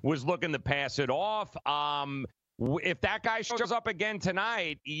it, was looking to pass it off. If that guy shows up again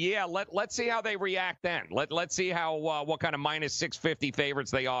tonight, yeah, let's see how they react then. Let's see how what kind of minus 650 favorites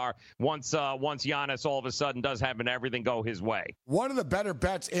they are once Giannis all of a sudden does have everything go his way. One of the better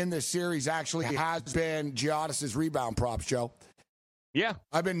bets in this series actually has been Giannis's rebound props, Joe. Yeah.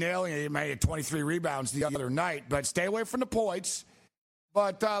 I've been nailing it. He made 23 rebounds the other night, but stay away from the points.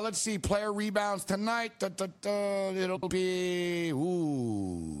 But let's see, player rebounds tonight. It'll be,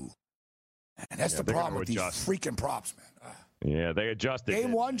 And that's the problem with these freaking props, man. Yeah, they adjusted.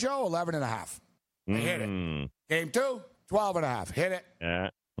 Game 1, Joe, 11.5. They hit it. Game 2, 12.5. Hit it. Yeah.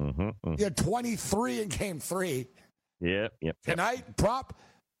 You had 23 in Game 3. Yep. Tonight, prop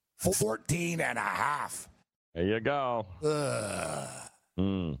 14.5. There you go.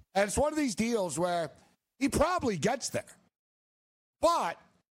 And it's one of these deals where he probably gets there. But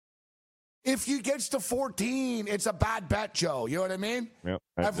if he gets to 14, it's a bad bet, Joe. You know what I mean? Yep,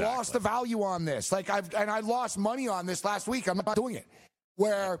 I've lost the value on this. I lost money on this last week. I'm not doing it.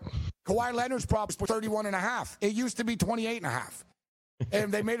 Where Kawhi Leonard's props were 31.5. It used to be 28.5.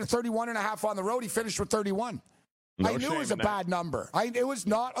 And they made it 31.5 on the road. He finished with 31. I knew it was a bad number. It was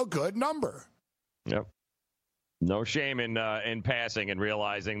not a good number. Yep. No shame in passing and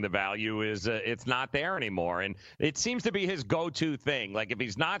realizing the value is it's not there anymore. And it seems to be his go-to thing. Like if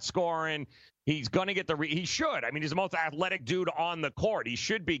he's not scoring, he's going to get he should. I mean, he's the most athletic dude on the court. He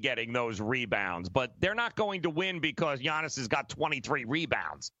should be getting those rebounds. But they're not going to win because Giannis has got 23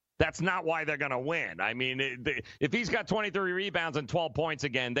 rebounds. That's not why they're going to win. I mean, if he's got 23 rebounds and 12 points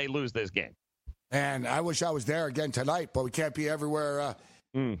again, they lose this game. And I wish I was there again tonight, but we can't be everywhere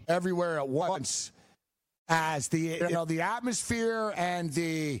at once. As the atmosphere and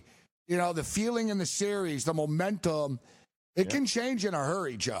the feeling in the series, the momentum, it can change in a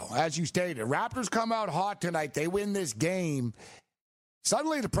hurry, Joe. As you stated, Raptors come out hot tonight. They win this game.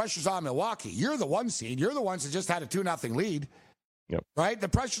 Suddenly the pressure's on Milwaukee. You're the 1 seed. You're the ones that just had a 2-0 lead. Yep. Right? The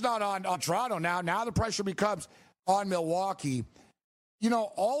pressure's not on Toronto now. Now the pressure becomes on Milwaukee.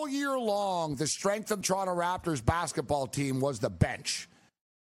 All year long, the strength of the Toronto Raptors basketball team was the bench.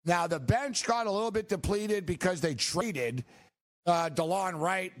 Now, the bench got a little bit depleted because they traded DeLon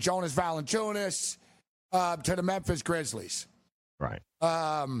Wright, Jonas Valanciunas to the Memphis Grizzlies. Right.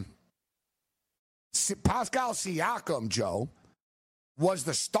 Pascal Siakam, Joe, was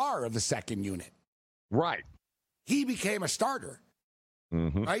the star of the second unit. Right. He became a starter.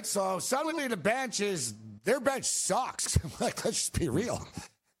 Mm-hmm. Right? So suddenly their bench sucks. Let's just be real.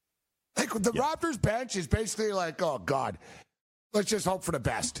 The Raptors bench is basically like, oh, God. Let's just hope for the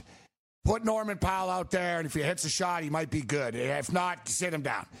best. Put Norman Powell out there, and if he hits a shot, he might be good. If not, sit him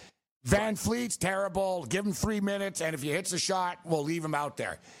down. Van Fleet's terrible. Give him 3 minutes, and if he hits a shot, we'll leave him out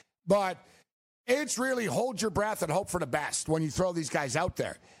there. But it's really hold your breath and hope for the best when you throw these guys out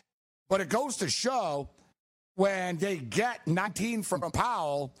there. But it goes to show when they get 19 from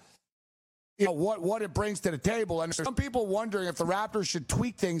Powell, what it brings to the table. And some people wondering if the Raptors should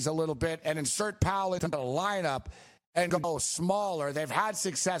tweak things a little bit and insert Powell into the lineup and go smaller. They've had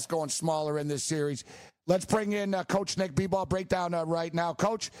success going smaller in this series. Let's bring in Coach Nick B-Ball breakdown right now.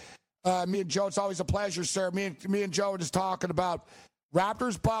 Coach, me and Joe, it's always a pleasure, sir. Me and Joe are just talking about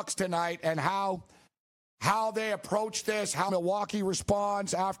Raptors-Bucks tonight and how they approach this, how Milwaukee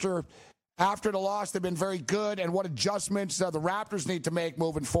responds after the loss. They've been very good, and what adjustments the Raptors need to make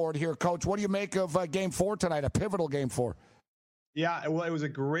moving forward here. Coach, what do you make of Game 4 tonight, a pivotal Game 4? Yeah, well, it was a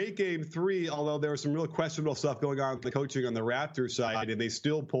great Game 3, although there was some real questionable stuff going on with the coaching on the Raptors side, and they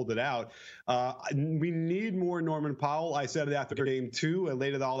still pulled it out. We need more Norman Powell. I said it after Game 2. I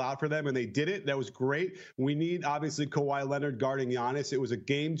laid it all out for them, and they did it. That was great. We need, obviously, Kawhi Leonard guarding Giannis. It was a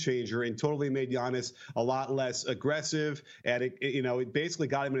game changer and totally made Giannis a lot less aggressive, and it basically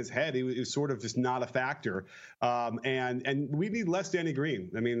got him in his head. He was sort of just not a factor. And we need less Danny Green.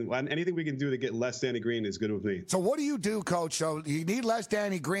 I mean, anything we can do to get less Danny Green is good with me. So what do you do, Coach? So you need less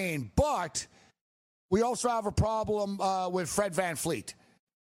Danny Green, but we also have a problem with Fred VanVleet.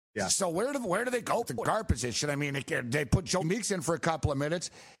 Yeah. So where do they go with the guard position? I mean, they put Joe Meeks in for a couple of minutes.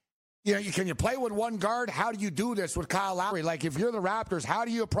 Can you play with one guard? How do you do this with Kyle Lowry? Like, if you're the Raptors, how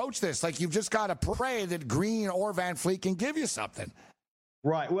do you approach this? Like, you've just got to pray that Green or VanVleet can give you something.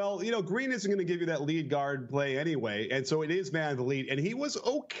 Right. Well, Green isn't going to give you that lead guard play anyway, and so it is VanVleet, and he was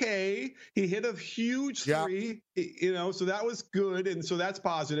okay. He hit a huge three, so that was good, and so that's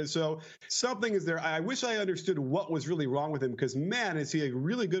positive. So something is there. I wish I understood what was really wrong with him, because, man, is he a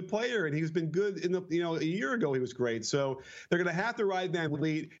really good player, and he's been good in a year ago he was great. So they're going to have to ride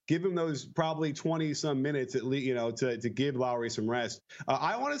VanVleet, give him those probably 20-some minutes at least, to give Lowry some rest.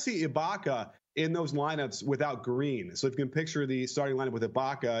 I want to see Ibaka in those lineups without Green. So if you can picture the starting lineup with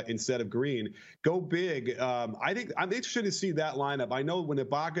Ibaka instead of Green, go big. I think I'm interested to see that lineup. I know when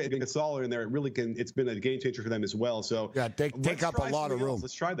Ibaka and Gasol are in there, it's been a game changer for them as well. So yeah, take up a lot of room.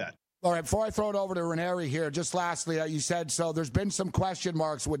 Let's try that. All right, before I throw it over to Ranieri here, just lastly, you said, so there's been some question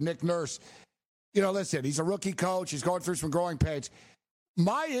marks with Nick Nurse. Listen, he's a rookie coach. He's going through some growing pains.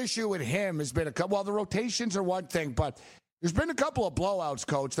 My issue with him has been the rotations are one thing, but there's been a couple of blowouts,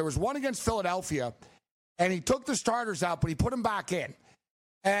 Coach. There was one against Philadelphia, and he took the starters out, but he put them back in.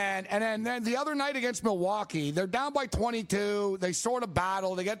 And then the other night against Milwaukee, they're down by 22. They sort of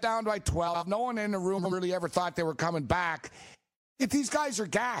battle. They get down by 12. No one in the room really ever thought they were coming back. If these guys are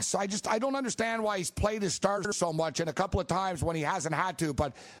gassed, I don't understand why he's played his starters so much and a couple of times when he hasn't had to.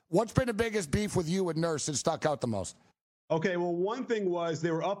 But what's been the biggest beef with you and Nurse that stuck out the most? Okay, well, one thing was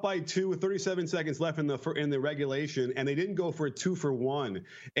they were up by 2 with 37 seconds left in the regulation, and they didn't go for a 2-for-1.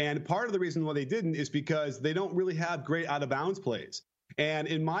 And part of the reason why they didn't is because they don't really have great out-of-bounds plays. And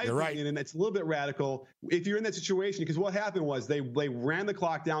in my opinion, and it's a little bit radical, if you're in that situation, because what happened was they ran the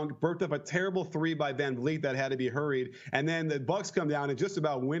clock down, burnt up a terrible three by VanVleet that had to be hurried, and then the Bucks come down and just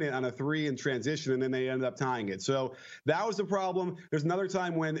about win it on a three in transition, and then they ended up tying it. So that was the problem. There's another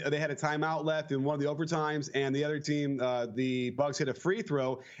time when they had a timeout left in one of the overtimes, and the other team, the Bucks, hit a free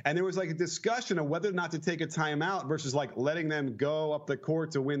throw, and there was like a discussion of whether or not to take a timeout versus like letting them go up the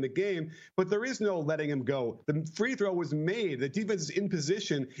court to win the game. But there is no letting them go. The free throw was made. The defense is in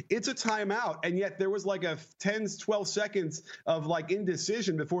position. It's a timeout, and yet there was like a 10, 12 seconds of like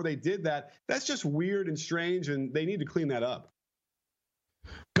indecision before they did that. That's just weird and strange, and they need to clean that up.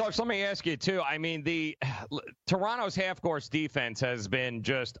 Coach, let me ask you, too. I mean, Toronto's half-court defense has been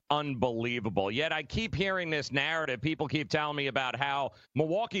just unbelievable. Yet I keep hearing this narrative. People keep telling me about how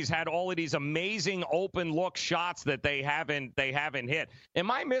Milwaukee's had all of these amazing open-look shots that they haven't hit.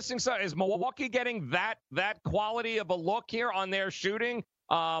 Am I missing something? Is Milwaukee getting that quality of a look here on their shooting,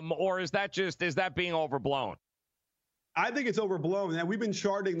 or is that being overblown? I think it's overblown. And we've been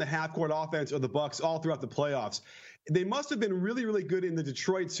charting the half-court offense of the Bucks all throughout the playoffs. They must have been really, really good in the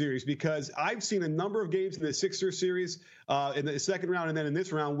Detroit series, because I've seen a number of games in the Sixers series in the second round and then in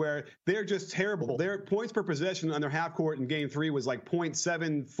this round where they're just terrible. Their points per possession on their half court in Game 3 was like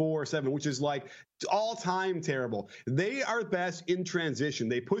 0.747, which is like all-time terrible. They are best in transition.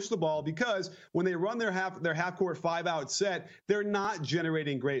 They push the ball because when they run their half-court five-out set, they're not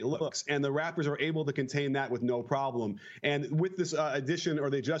generating great looks, and the Raptors are able to contain that with no problem. And with this addition or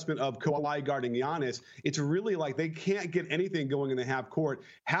the adjustment of Kawhi guarding Giannis, it's really like they can't get anything going in the half court.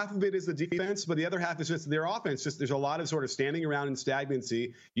 Half of it is the defense, but the other half is just their offense. Just there's a lot of sort of standing around in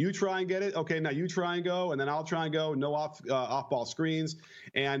stagnancy. You try and get it. Okay, now you try and go, and then I'll try and go. No off-ball screens.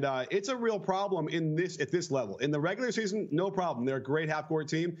 And it's a real problem at this level. In the regular season, no problem. They're a great half-court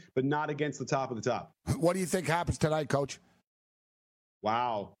team, but not against the top of the top. What do you think happens tonight, Coach?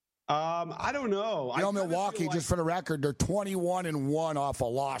 Wow. I don't know. Milwaukee, just for the record, they're 21-1 off a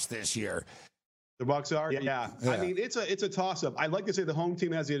loss this year. The Bucks are, yeah. I mean, it's a toss-up. I'd like to say the home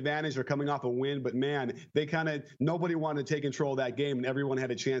team has the advantage. They're coming off a win, but man, nobody wanted to take control of that game, and everyone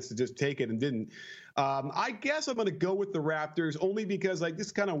had a chance to just take it and didn't. I guess I'm going to go with the Raptors only because I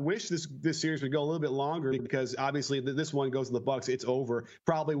just kind of wish this series would go a little bit longer because obviously this one goes to the Bucks. It's over.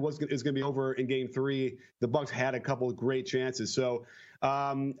 Probably is going to be over in Game 3. The Bucks had a couple of great chances, so.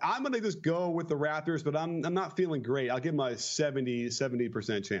 I'm going to just go with the Raptors, but I'm not feeling great. I'll give them a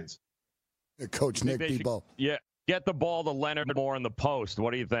 70% chance. Coach Nick Bebo. Yeah, get the ball to Leonard more in the post.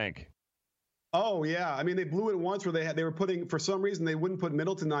 What do you think? Oh, yeah. I mean, they blew it once where they were putting, for some reason, they wouldn't put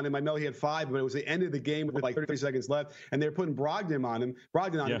Middleton on him. I know he had 5, but it was the end of the game with like 30 seconds left, and they were putting Brogdon on him,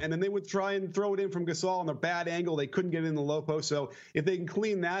 and then they would try and throw it in from Gasol on a bad angle. They couldn't get it in the low post. So if they can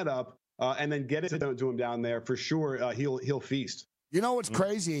clean that up and then get it to him down there, for sure, he'll feast. You know what's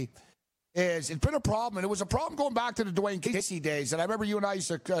crazy is it's been a problem, and it was a problem going back to the Dwayne Casey days. And I remember you and I used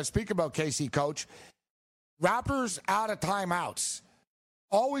to speak about Casey, Coach. Raptors out of timeouts.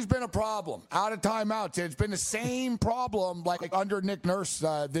 Always been a problem. Out of timeouts. It's been the same problem like under Nick Nurse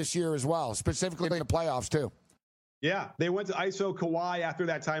this year as well, specifically in the playoffs too. Yeah, they went to ISO Kawhi after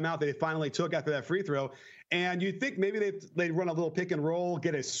that timeout they finally took after that free throw. And you'd think maybe they'd run a little pick and roll,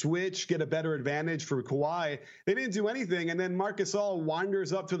 get a switch, get a better advantage for Kawhi. They didn't do anything. And then Marc Gasol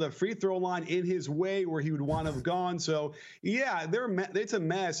wanders up to the free throw line in his way where he would want to have gone. So, yeah, it's a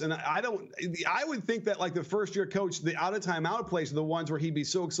mess. And I would think that like the first year coach, the out of timeout plays are the ones where he'd be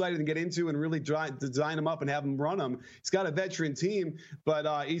so excited to get into and really design them up and have them run them. He's got a veteran team,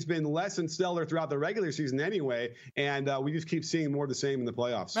 but he's been less than stellar throughout the regular season anyway. And we just keep seeing more of the same in the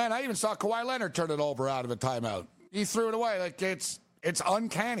playoffs. Man, I even saw Kawhi Leonard turn it over out of a timeout. He threw it away. Like it's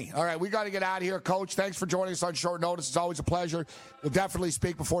uncanny. All right, we got to get out of here, Coach. Thanks for joining us on short notice. It's always a pleasure. We'll definitely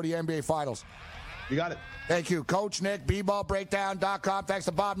speak before the NBA Finals. You got it. Thank you, Coach Nick, bballbreakdown.com. Thanks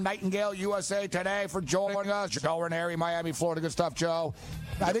to Bob Nightingale, USA Today, for joining us. Joe Ranieri, Miami, Florida. Good stuff, Joe.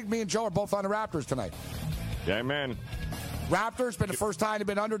 I think me and Joe are both on the Raptors tonight. Yeah, man. Raptors, been the first time they've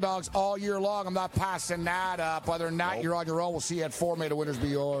been underdogs all year long. I'm not passing that up. Other than that, you're on your own. We'll see you at 4. May the winners be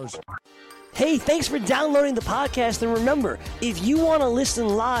yours. Hey, thanks for downloading the podcast. And remember, if you want to listen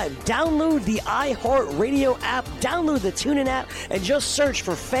live, download the iHeartRadio app, download the TuneIn app, and just search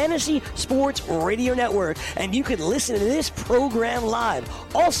for Fantasy Sports Radio Network, and you can listen to this program live.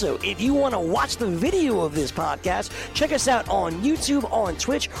 Also, if you want to watch the video of this podcast, check us out on YouTube, on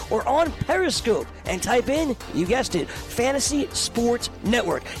Twitch, or on Periscope, and type in, you guessed it, Fantasy Sports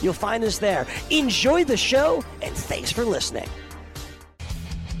Network. You'll find us there. Enjoy the show, and thanks for listening.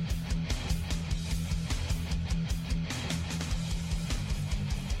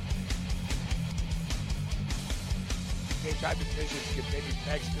 Time decisions continue.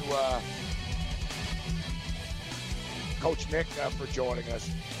 Thanks to Coach Nick for joining us.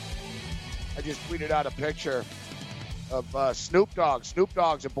 I just tweeted out a picture of Snoop Dogg. Snoop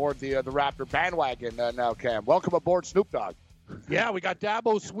Dogg's aboard the Raptor bandwagon now, Cam. Welcome aboard, Snoop Dogg. Yeah, we got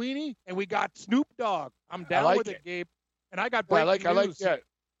Dabo Sweeney and we got Snoop Dogg. I'm down with it, Gabe. And I got breaking news. I like that.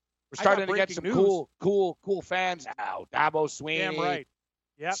 We're starting to get some cool fans now. Dabo Sweeney. Damn right.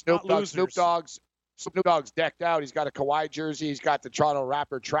 Yeah. Snoop Dogg's decked out. He's got a Kawhi jersey. He's got the Toronto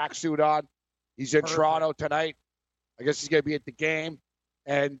Raptor tracksuit on. He's in Toronto tonight. I guess he's going to be at the game.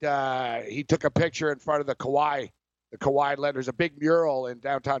 And he took a picture in front of the Kawhi Leonard. There's a big mural in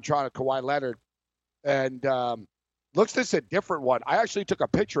downtown Toronto, Kawhi Leonard. And looks this a different one. I actually took a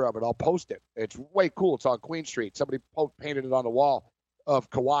picture of it. I'll post it. It's way cool. It's on Queen Street. Somebody painted it on the wall of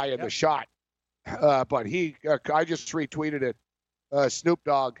Kawhi in the shot. But I just retweeted it. Snoop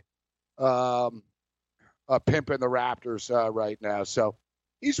Dogg. Pimping the Raptors right now. So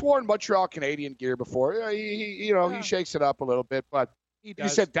he's worn Montreal Canadian gear before. He shakes it up a little bit, but you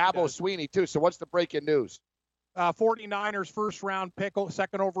said Dabo Sweeney too. So what's the breaking news? 49ers first round pick,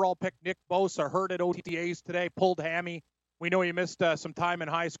 second overall pick, Nick Bosa hurt at OTAs today, pulled hammy. We know he missed some time in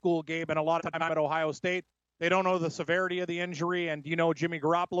high school, Gabe, and a lot of time at Ohio State. They don't know the severity of the injury, and Jimmy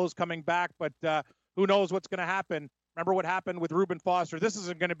Garoppolo's coming back, but who knows what's going to happen. Remember what happened with Reuben Foster. This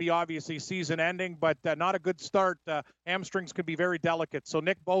isn't going to be obviously season-ending, but not a good start. Hamstrings can be very delicate. So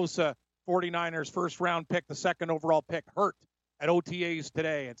Nick Bosa, 49ers first-round pick, the second overall pick, hurt at OTAs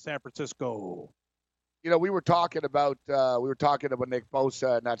today in San Francisco. We were talking about Nick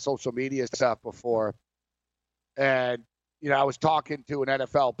Bosa and that social media stuff before, and I was talking to an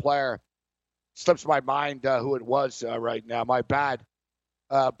NFL player. Slips my mind who it was right now. My bad,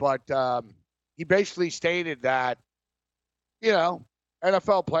 but he basically stated that.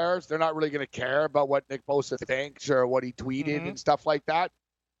 NFL players, they're not really going to care about what Nick Bosa thinks or what he tweeted and stuff like that.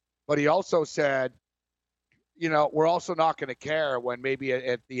 But he also said, we're also not going to care when maybe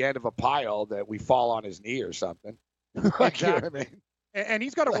at the end of a pile that we fall on his knee or something. Exactly. You know what I mean? And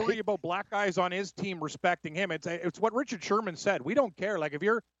he's got to worry about black guys on his team respecting him. It's what Richard Sherman said. We don't care. Like if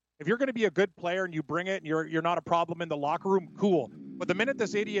you're going to be a good player and you bring it and you're not a problem in the locker room, cool. But the minute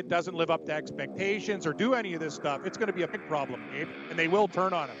this idiot doesn't live up to expectations or do any of this stuff, it's going to be a big problem, Gabe, and they will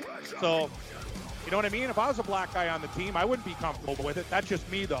turn on him. So, you know what I mean? If I was a black guy on the team, I wouldn't be comfortable with it. That's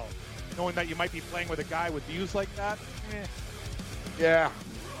just me, though. Knowing that you might be playing with a guy with views like that, Yeah.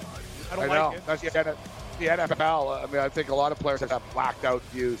 I don't like it. That's the NFL. I mean, I think a lot of players have blacked out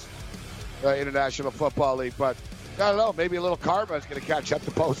views, International Football League. But I don't know. Maybe a little karma is going to catch up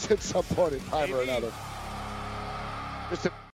to post at some point in time or another. Just